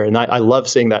this year. And I love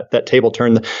seeing that table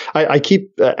turn. I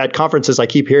keep at conferences, I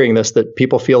keep hearing this, that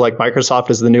people feel like Microsoft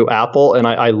is the new Apple. And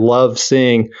I love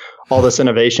seeing all this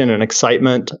innovation and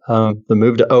excitement, the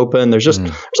move to open. There's there's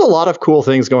a lot of cool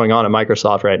things going on at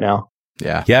Microsoft right now.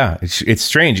 Yeah. Yeah. It's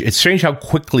strange. It's strange how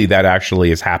quickly that actually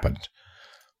has happened.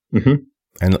 Mm-hmm.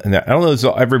 And I don't know if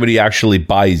everybody actually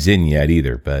buys in yet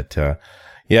either, but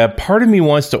part of me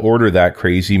wants to order that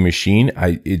crazy machine.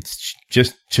 It's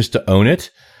just to own it.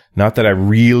 Not that I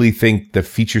really think the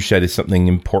feature set is something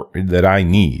important that I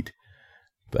need,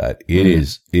 but it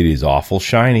is awful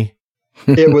shiny.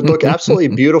 It would look absolutely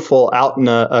beautiful out in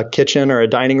a kitchen or a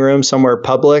dining room somewhere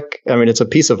public. I mean, it's a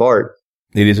piece of art.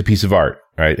 It is a piece of art,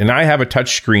 right? And I have a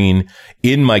touch screen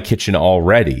in my kitchen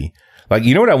already. Like,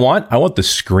 you know what I want? I want the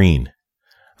screen.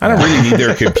 I don't really need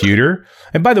their computer.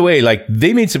 And by the way, like,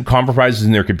 they made some compromises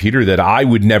in their computer that I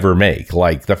would never make.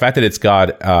 Like the fact that it's got,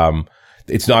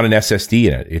 it's not an SSD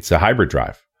in it. It's a hybrid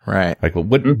drive. Right. Like,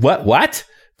 what?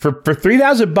 For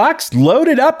 $3,000, load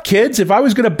it up, kids. If I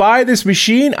was going to buy this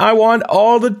machine, I want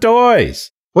all the toys.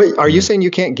 Wait, are you saying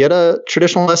you can't get a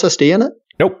traditional SSD in it?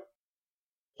 Nope.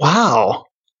 Wow.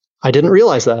 I didn't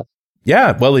realize that.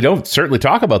 Yeah. Well, they don't certainly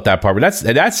talk about that part, but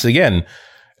that's again,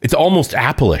 it's almost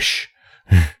Apple-ish,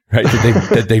 right?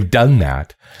 that they've done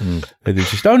that. That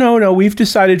it's just, no, we've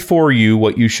decided for you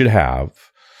what you should have.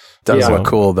 Does look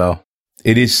cool though.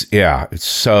 It is, yeah. It's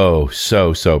so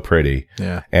pretty.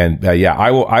 Yeah, and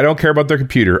I don't care about their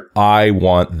computer. I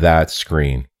want that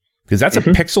screen because that's a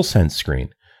Pixel Sense screen.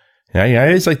 Yeah,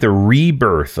 it's like the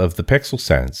rebirth of the Pixel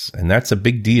Sense, and that's a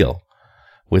big deal.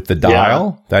 With the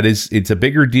dial, it's a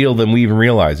bigger deal than we even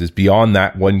realize. It's beyond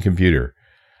that one computer.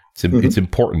 It's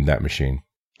important, that machine.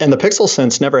 And the Pixel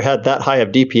Sense never had that high of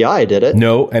DPI, did it?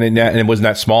 No, and it wasn't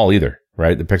that small either.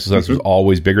 Right, the Pixel Sense was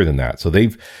always bigger than that. So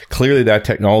they've clearly, that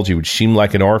technology, which seemed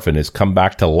like an orphan, has come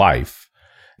back to life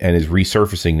and is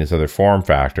resurfacing this other form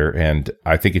factor. And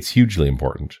I think it's hugely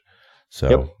important.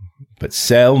 So, but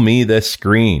sell me the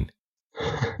screen.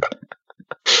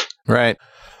 Right.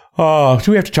 Oh,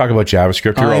 do we have to talk about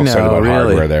JavaScript? You're all excited about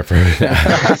hardware there.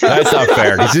 That's not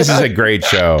fair, because this is a great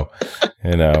show.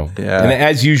 Yeah. And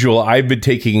as usual, I've been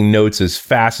taking notes as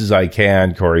fast as I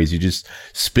can, Cory, as you're just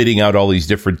spitting out all these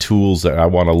different tools that I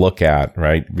want to look at,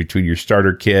 right? Between your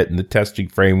starter kit and the testing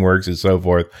frameworks and so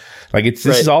forth. Like,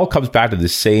 this all comes back to the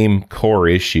same core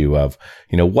issue of,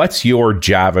 what's your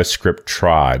JavaScript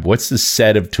tribe? What's the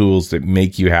set of tools that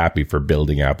make you happy for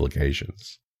building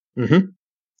applications?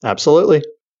 Absolutely.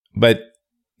 But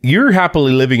you're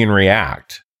happily living in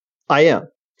React. I am.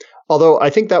 Although I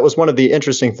think that was one of the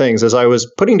interesting things as I was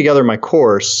putting together my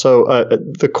course. So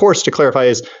the course, to clarify,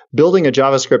 is building a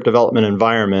JavaScript development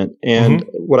environment. And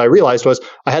what I realized was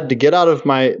I had to get out of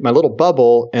my little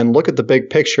bubble and look at the big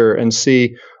picture and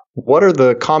see what are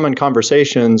the common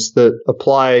conversations that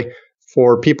apply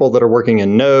for people that are working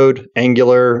in Node,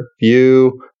 Angular,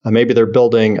 Vue. Maybe they're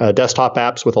building desktop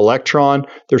apps with Electron.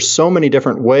 There's so many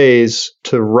different ways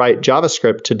to write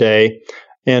JavaScript today.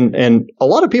 And a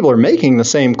lot of people are making the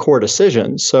same core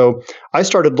decisions. So I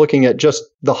started looking at just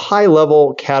the high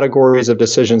level categories of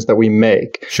decisions that we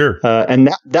make. Sure. And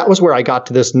that was where I got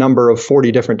to this number of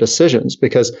 40 different decisions,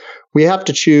 because we have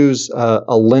to choose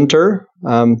a linter,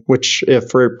 which,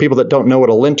 if for people that don't know what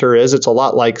a linter is, it's a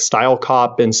lot like style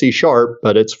cop in C#,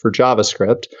 but it's for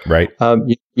JavaScript. Right.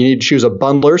 You need to choose a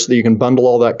bundler so that you can bundle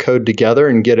all that code together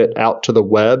and get it out to the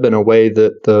web in a way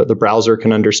that the browser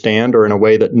can understand, or in a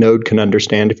way that Node can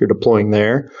understand if you're deploying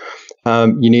there.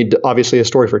 You need, obviously, a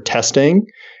story for testing.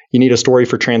 You need a story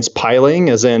for transpiling,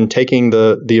 as in taking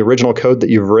the original code that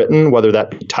you've written, whether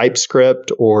that be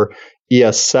TypeScript or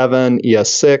ES7,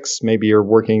 ES6. Maybe you're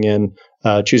working in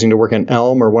choosing to work in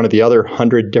Elm or one of the other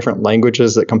 100 different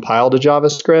languages that compile to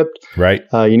JavaScript. Right.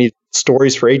 You need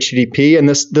stories for HTTP, and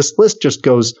this list just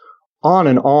goes on.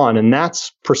 And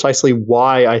that's precisely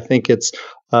why I think it's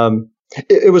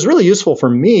it was really useful for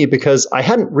me, because I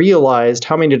hadn't realized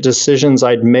how many decisions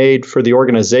I'd made for the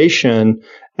organization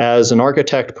as an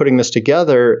architect putting this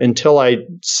together until I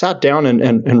sat down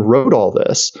and wrote all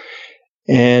this.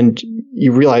 And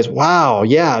you realize, wow,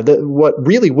 yeah, what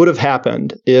really would have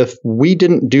happened if we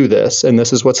didn't do this, and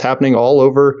this is what's happening all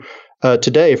over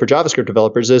today for JavaScript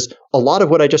developers, is a lot of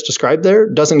what I just described there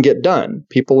doesn't get done.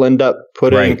 People end up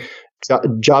putting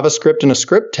JavaScript in a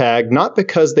script tag, not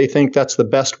because they think that's the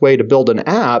best way to build an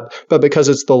app, but because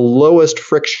it's the lowest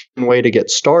friction way to get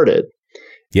started.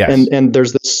 Yes. And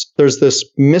there's this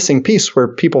missing piece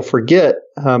where people forget,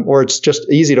 or it's just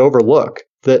easy to overlook,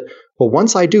 that, well,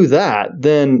 once I do that,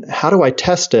 then how do I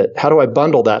test it? How do I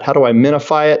bundle that? How do I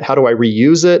minify it? How do I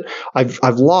reuse it?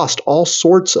 I've lost all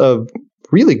sorts of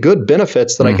really good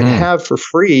benefits that I can have for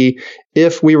free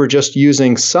if we were just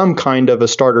using some kind of a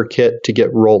starter kit to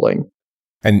get rolling.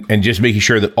 And just making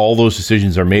sure that all those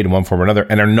decisions are made in one form or another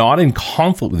and are not in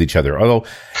conflict with each other. Although,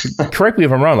 correct me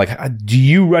if I'm wrong, like, do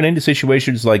you run into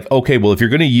situations like, okay, well, if you're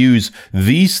going to use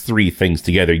these three things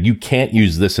together, you can't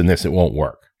use this and this, it won't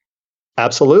work?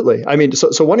 Absolutely. I mean,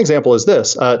 so one example is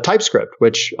this, TypeScript,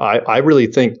 which I really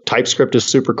think TypeScript is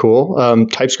super cool.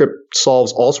 TypeScript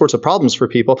solves all sorts of problems for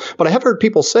people, but I have heard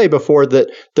people say before that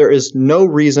there is no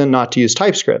reason not to use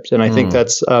TypeScript. And I think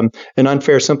that's an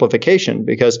unfair simplification,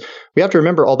 because we have to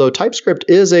remember, although TypeScript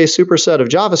is a superset of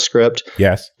JavaScript,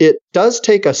 yes, it does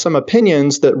take some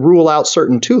opinions that rule out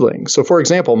certain tooling. So for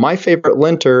example, my favorite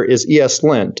linter is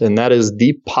ESLint, and that is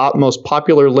the most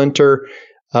popular linter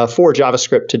for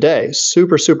JavaScript today.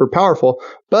 Super, super powerful.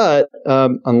 But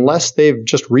unless they've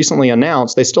just recently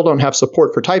announced, they still don't have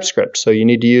support for TypeScript. So you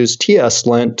need to use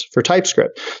TSLint for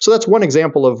TypeScript. So that's one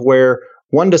example of where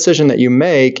one decision that you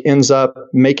make ends up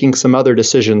making some other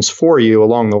decisions for you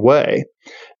along the way.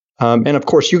 And of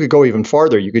course, you could go even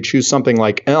farther. You could choose something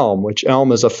like Elm, which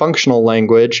Elm is a functional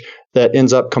language that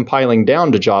ends up compiling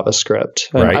down to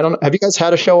JavaScript. And right. Have you guys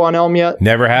had a show on Elm yet?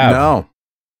 Never have. No.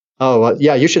 Oh,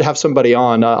 yeah, you should have somebody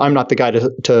on. I'm not the guy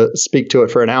to speak to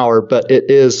it for an hour, but it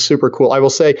is super cool. I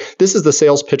will say this is the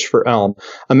sales pitch for Elm.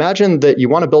 Imagine that you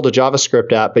want to build a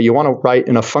JavaScript app, but you want to write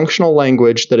in a functional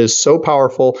language that is so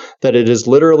powerful that it is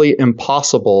literally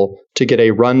impossible to get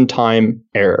a runtime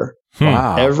error.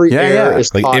 Wow. Every error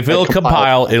is like if it'll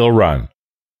compile, it'll run.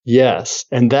 Yes.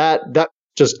 And that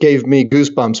just gave me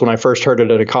goosebumps when I first heard it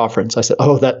at a conference. I said,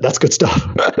 oh, that's good stuff.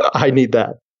 I need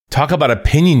that. Talk about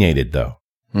opinionated, though.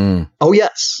 Oh,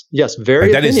 yes. Yes, very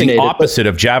like that opinionated. Is the opposite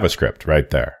of JavaScript right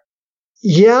there.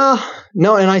 Yeah.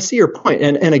 No, and I see your point.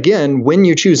 And again, when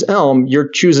you choose Elm, you're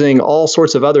choosing all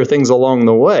sorts of other things along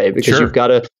the way, because you've got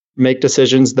to make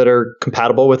decisions that are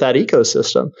compatible with that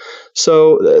ecosystem.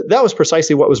 So that was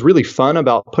precisely what was really fun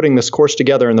about putting this course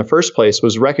together in the first place,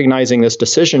 was recognizing this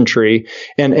decision tree.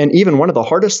 And even one of the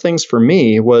hardest things for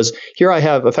me was, here I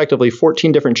have effectively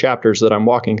 14 different chapters that I'm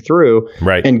walking through.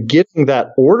 Right. And getting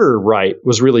that order right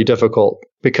was really difficult,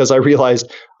 because I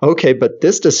realized, okay, but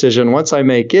this decision, once I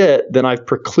make it, then I've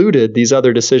precluded these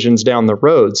other decisions down the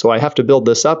road. So I have to build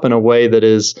this up in a way that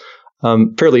is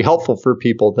fairly helpful for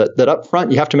people, that up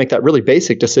front, you have to make that really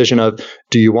basic decision of,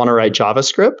 do you want to write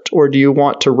JavaScript, or do you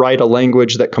want to write a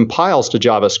language that compiles to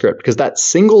JavaScript? Because that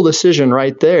single decision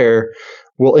right there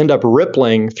will end up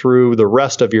rippling through the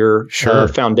rest of your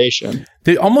foundation.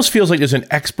 It almost feels like there's an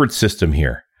expert system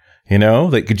here,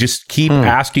 that could just keep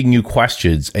asking you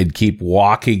questions and keep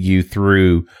walking you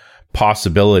through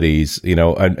possibilities,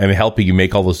 and helping you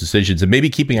make all those decisions, and maybe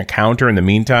keeping a counter in the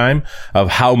meantime of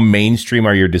how mainstream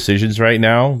are your decisions right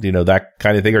now, that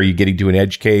kind of thing. Are you getting to an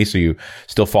edge case? Are you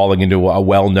still falling into a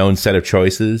well-known set of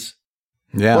choices?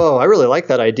 Yeah. Oh, I really like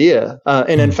that idea.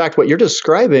 And in fact, what you're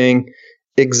describing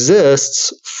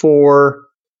exists for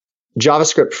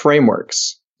JavaScript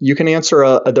frameworks. You can answer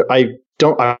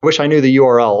I wish I knew the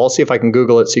URL. I'll see if I can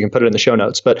Google it so you can put it in the show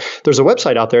notes. But there's a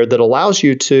website out there that allows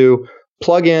you to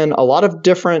plug in a lot of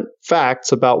different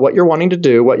facts about what you're wanting to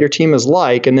do, what your team is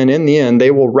like, and then in the end,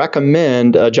 they will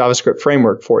recommend a JavaScript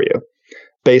framework for you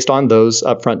based on those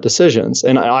upfront decisions.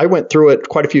 And I went through it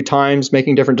quite a few times,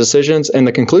 making different decisions, and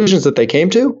the conclusions that they came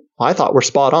to, I thought were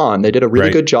spot on. They did a really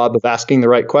good job of asking the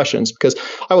right questions, because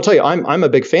I will tell you, I'm a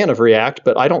big fan of React,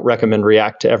 but I don't recommend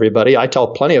React to everybody. I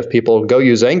tell plenty of people, go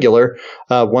use Angular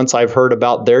once I've heard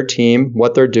about their team,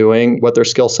 what they're doing, what their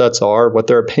skill sets are, what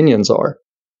their opinions are.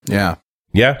 Yeah.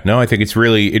 Yeah, no, I think it's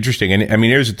really interesting. And I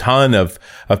mean, there's a ton of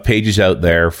pages out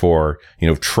there for,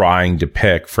 trying to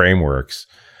pick frameworks.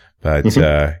 But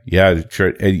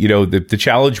the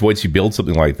challenge once you build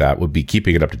something like that would be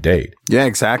keeping it up to date. Yeah,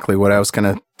 exactly what I was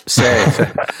going to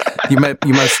say. You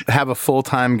must have a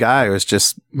full-time guy who's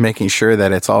just making sure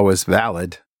that it's always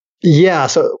valid. Yeah.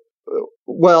 So,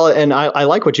 well, and I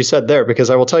like what you said there, because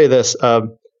I will tell you this,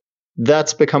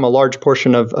 that's become a large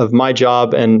portion of my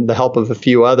job, and the help of a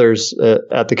few others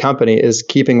at the company, is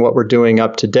keeping what we're doing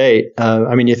up to date.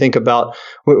 You think about,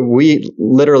 we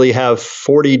literally have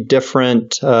 40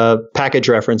 different package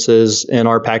references in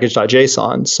our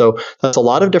package.json. So that's a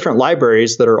lot of different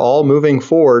libraries that are all moving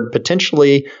forward,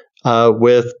 potentially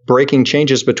with breaking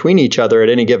changes between each other at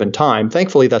any given time.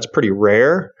 Thankfully, that's pretty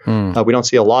rare. We don't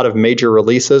see a lot of major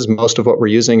releases. Most of what we're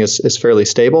using is fairly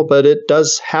stable, but it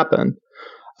does happen.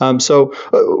 So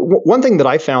one thing that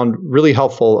I found really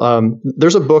helpful,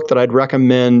 there's a book that I'd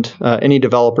recommend any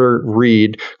developer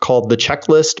read called The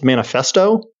Checklist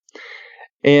Manifesto.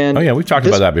 And we've talked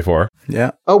about that before. Yeah.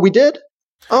 Oh, we did?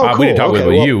 Oh, cool. We didn't talk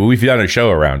about you. We've done a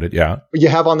show around it. Yeah. You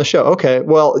have on the show. Okay.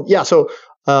 Well, yeah. So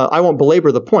I won't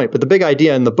belabor the point, but the big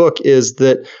idea in the book is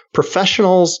that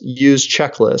professionals use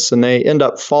checklists, and they end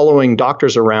up following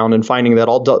doctors around and finding that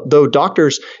though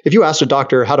doctors, if you ask a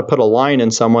doctor how to put a line in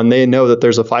someone, they know that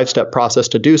there's a 5-step process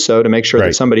to do so, to make sure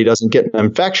that somebody doesn't get an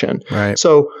infection. Right.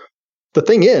 So the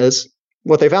thing is,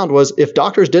 what they found was if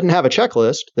doctors didn't have a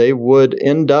checklist, they would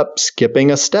end up skipping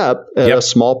a step at a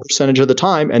small percentage of the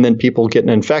time. And then people get an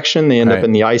infection. They end up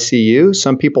in the ICU.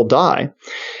 Some people die.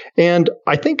 And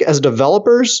I think as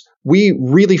developers, we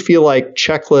really feel like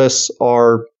checklists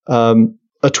are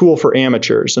a tool for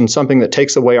amateurs and something that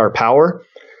takes away our power.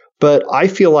 But I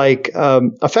feel like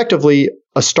effectively,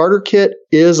 a starter kit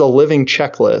is a living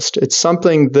checklist. It's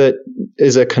something that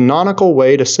is a canonical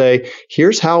way to say,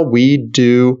 here's how we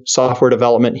do software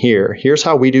development here. Here's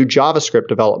how we do JavaScript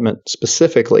development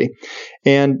specifically.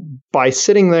 And by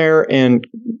sitting there and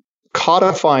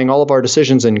codifying all of our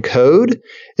decisions in code,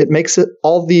 it makes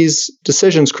all these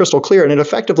decisions crystal clear. And it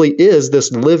effectively is this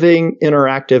living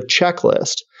interactive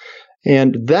checklist.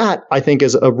 And that, I think,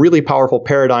 is a really powerful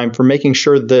paradigm for making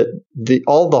sure that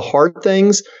all the hard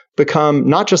things become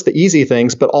not just the easy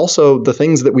things, but also the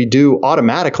things that we do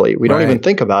automatically. We don't even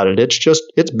think about it.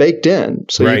 It's baked in,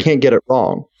 so you can't get it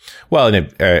wrong. Well,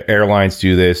 and airlines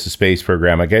do this, the space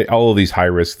program, all of these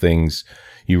high-risk things,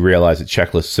 you realize that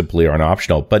checklists simply aren't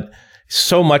optional. But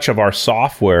so much of our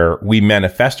software, we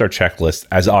manifest our checklist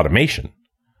as automation.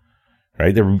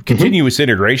 Right? The continuous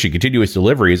integration, continuous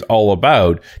delivery is all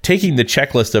about taking the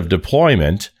checklist of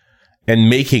deployment and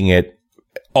making it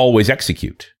always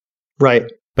execute. Right.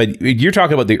 But you're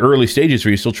talking about the early stages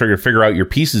where you're still trying to figure out your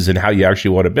pieces and how you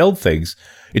actually want to build things.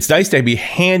 It's nice to be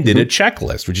handed a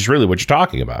checklist, which is really what you're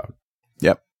talking about.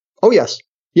 Yep. Oh, yes.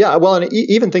 Yeah. Well, and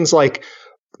even things like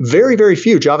very, very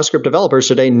few JavaScript developers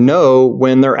today know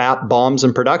when their app bombs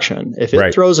in production. If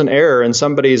it throws an error in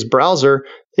somebody's browser,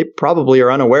 they probably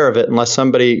are unaware of it unless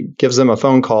somebody gives them a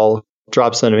phone call,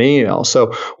 drops them an email.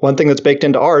 So one thing that's baked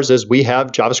into ours is we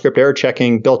have JavaScript error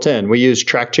checking built in. We use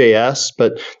Track.js,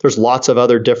 but there's lots of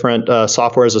other different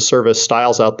software as a service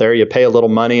styles out there. You pay a little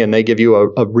money and they give you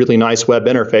a really nice web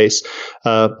interface.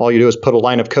 All you do is put a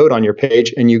line of code on your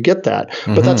page and you get that.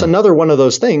 But that's another one of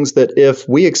those things that if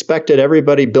we expected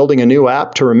everybody building a new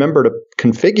app to remember to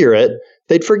configure it,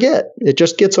 they'd forget. It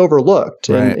just gets overlooked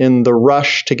in the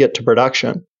rush to get to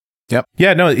production. Yep.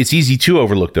 Yeah, no, it's easy to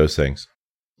overlook those things.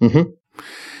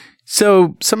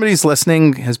 So somebody's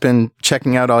listening, has been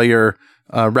checking out all your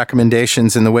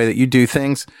recommendations in the way that you do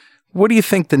things. What do you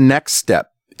think the next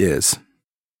step is?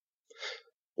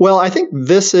 Well, I think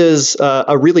this is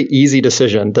a really easy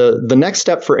decision. The next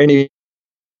step for anybody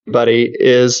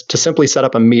is to simply set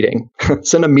up a meeting.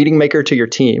 Send a meeting maker to your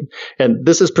team. And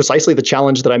this is precisely the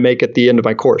challenge that I make at the end of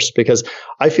my course, because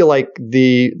I feel like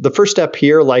the first step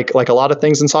here, like a lot of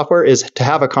things in software, is to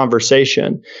have a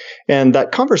conversation. And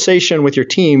that conversation with your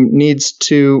team needs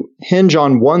to hinge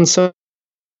on one simple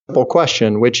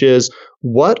question, which is,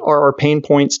 what are our pain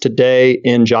points today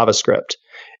in JavaScript?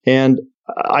 And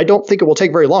I don't think it will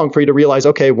take very long for you to realize,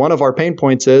 okay, one of our pain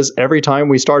points is every time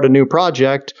we start a new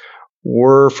project,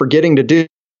 we're forgetting to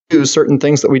do certain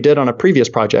things that we did on a previous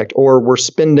project, or we're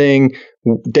spending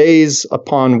days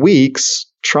upon weeks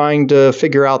trying to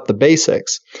figure out the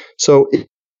basics. So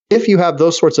if you have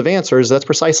those sorts of answers, that's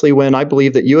precisely when I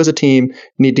believe that you as a team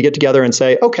need to get together and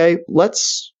say, okay,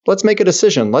 let's make a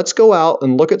decision. Let's go out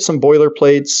and look at some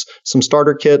boilerplates, some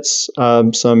starter kits,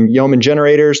 some yeoman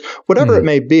generators, whatever it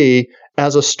may be,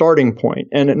 as a starting point.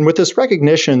 And with this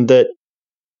recognition that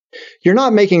you're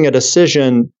not making a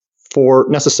decision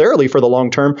necessarily for the long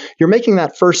term, you're making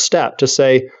that first step to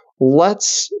say,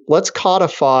 let's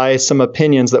codify some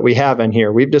opinions that we have in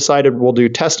here. We've decided we'll do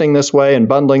testing this way and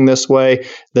bundling this way,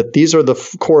 that these are the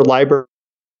core libraries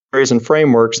and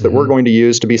frameworks that we're going to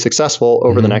use to be successful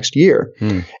over the next year.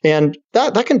 And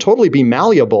that can totally be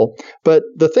malleable. But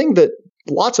the thing that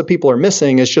lots of people are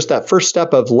missing is just that first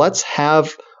step of let's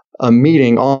have a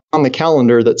meeting on the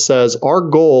calendar that says our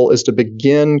goal is to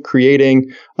begin creating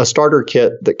a starter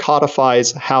kit that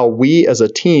codifies how we as a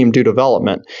team do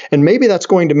development. And maybe that's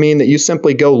going to mean that you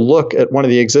simply go look at one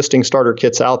of the existing starter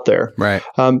kits out there. Right.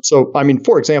 So, I mean,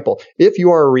 for example, if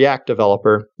you are a React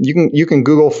developer, you can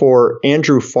Google for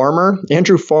Andrew Farmer.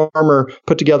 Andrew Farmer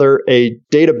put together a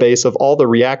database of all the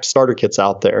React starter kits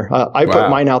out there. I put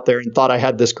mine out there and thought I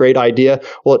had this great idea.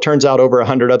 Well, it turns out over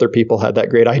 100 other people had that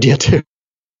great idea too.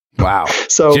 Wow.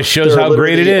 So just shows how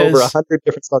great it is. Over 100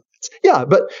 different starter kits. Yeah,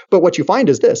 but what you find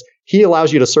is this. He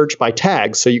allows you to search by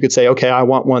tags. So you could say, okay, I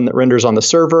want one that renders on the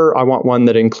server. I want one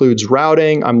that includes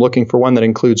routing. I'm looking for one that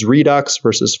includes Redux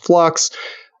versus Flux,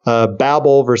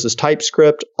 Babel versus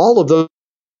TypeScript. All of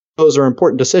those are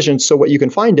important decisions. So what you can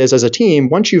find is, as a team,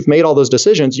 once you've made all those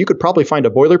decisions, you could probably find a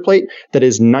boilerplate that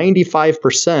is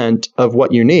 95% of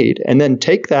what you need, and then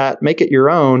take that, make it your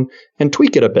own, and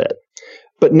tweak it a bit.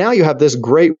 But now you have this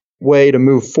great way to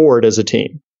move forward as a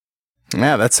team.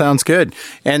 Yeah, that sounds good.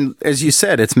 And as you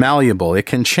said, it's malleable. It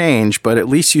can change, but at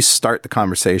least you start the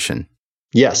conversation.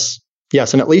 Yes.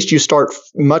 Yes. And at least you start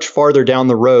much farther down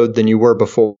the road than you were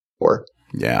before.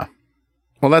 Yeah.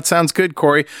 Well, that sounds good,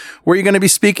 Cory. Where are you going to be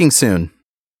speaking soon?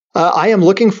 I am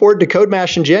looking forward to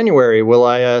CodeMash in January. Will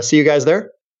I see you guys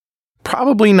there?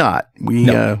 Probably not. We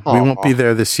won't be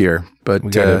there this year, but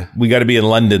we got to be in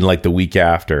London like the week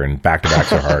after, and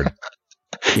back-to-backs are hard.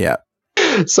 Yeah.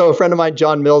 So a friend of mine,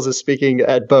 John Mills, is speaking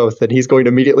at both, and he's going to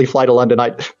immediately fly to London.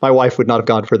 My wife would not have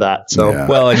gone for that. So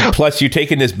Well, and plus you're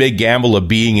taking this big gamble of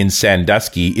being in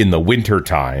Sandusky in the winter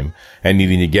time and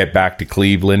needing to get back to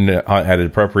Cleveland at an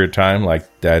appropriate time. Like,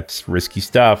 that's risky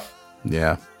stuff.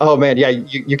 Yeah. Oh, man. Yeah,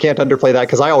 you can't underplay that,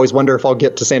 because I always wonder if I'll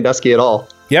get to Sandusky at all.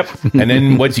 Yep. And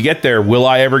then once you get there, will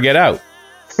I ever get out?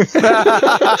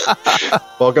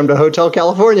 Welcome to Hotel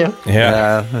California.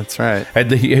 Yeah, that's right.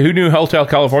 Who knew Hotel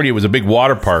California was a big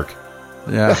water park?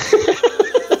 Yeah.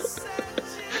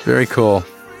 Very cool.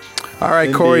 All right,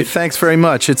 Indeed. Cory, thanks very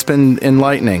much. It's been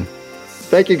enlightening.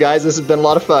 Thank you, guys. This has been a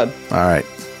lot of fun. All right.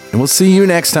 And we'll see you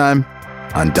next time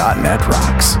on .NET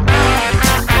Rocks.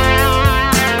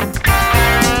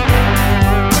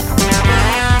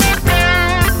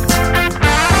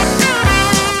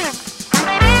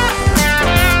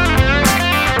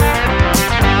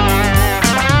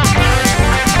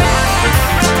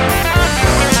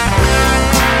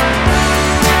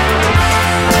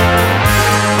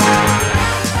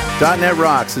 .NET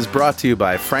Rocks is brought to you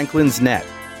by Franklin's Net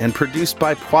and produced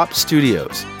by Pwop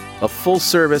Studios, a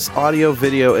full-service audio,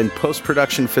 video, and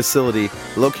post-production facility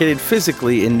located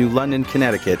physically in New London,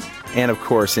 Connecticut, and of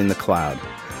course in the cloud.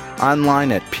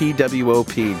 Online at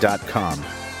pwop.com.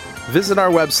 Visit our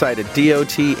website at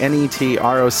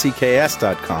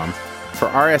dotnetrocks.com for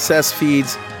RSS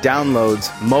feeds,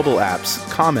 downloads, mobile apps,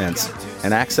 comments,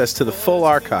 and access to the full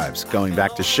archives going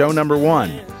back to show number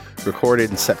 1, recorded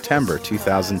in September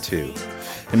 2002.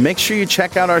 And make sure you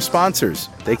check out our sponsors.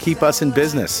 They keep us in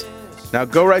business. Now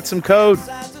go write some code.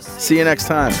 See you next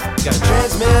time. Got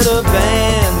transmitter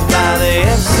banned by the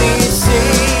FCC.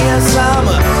 Yes, I'm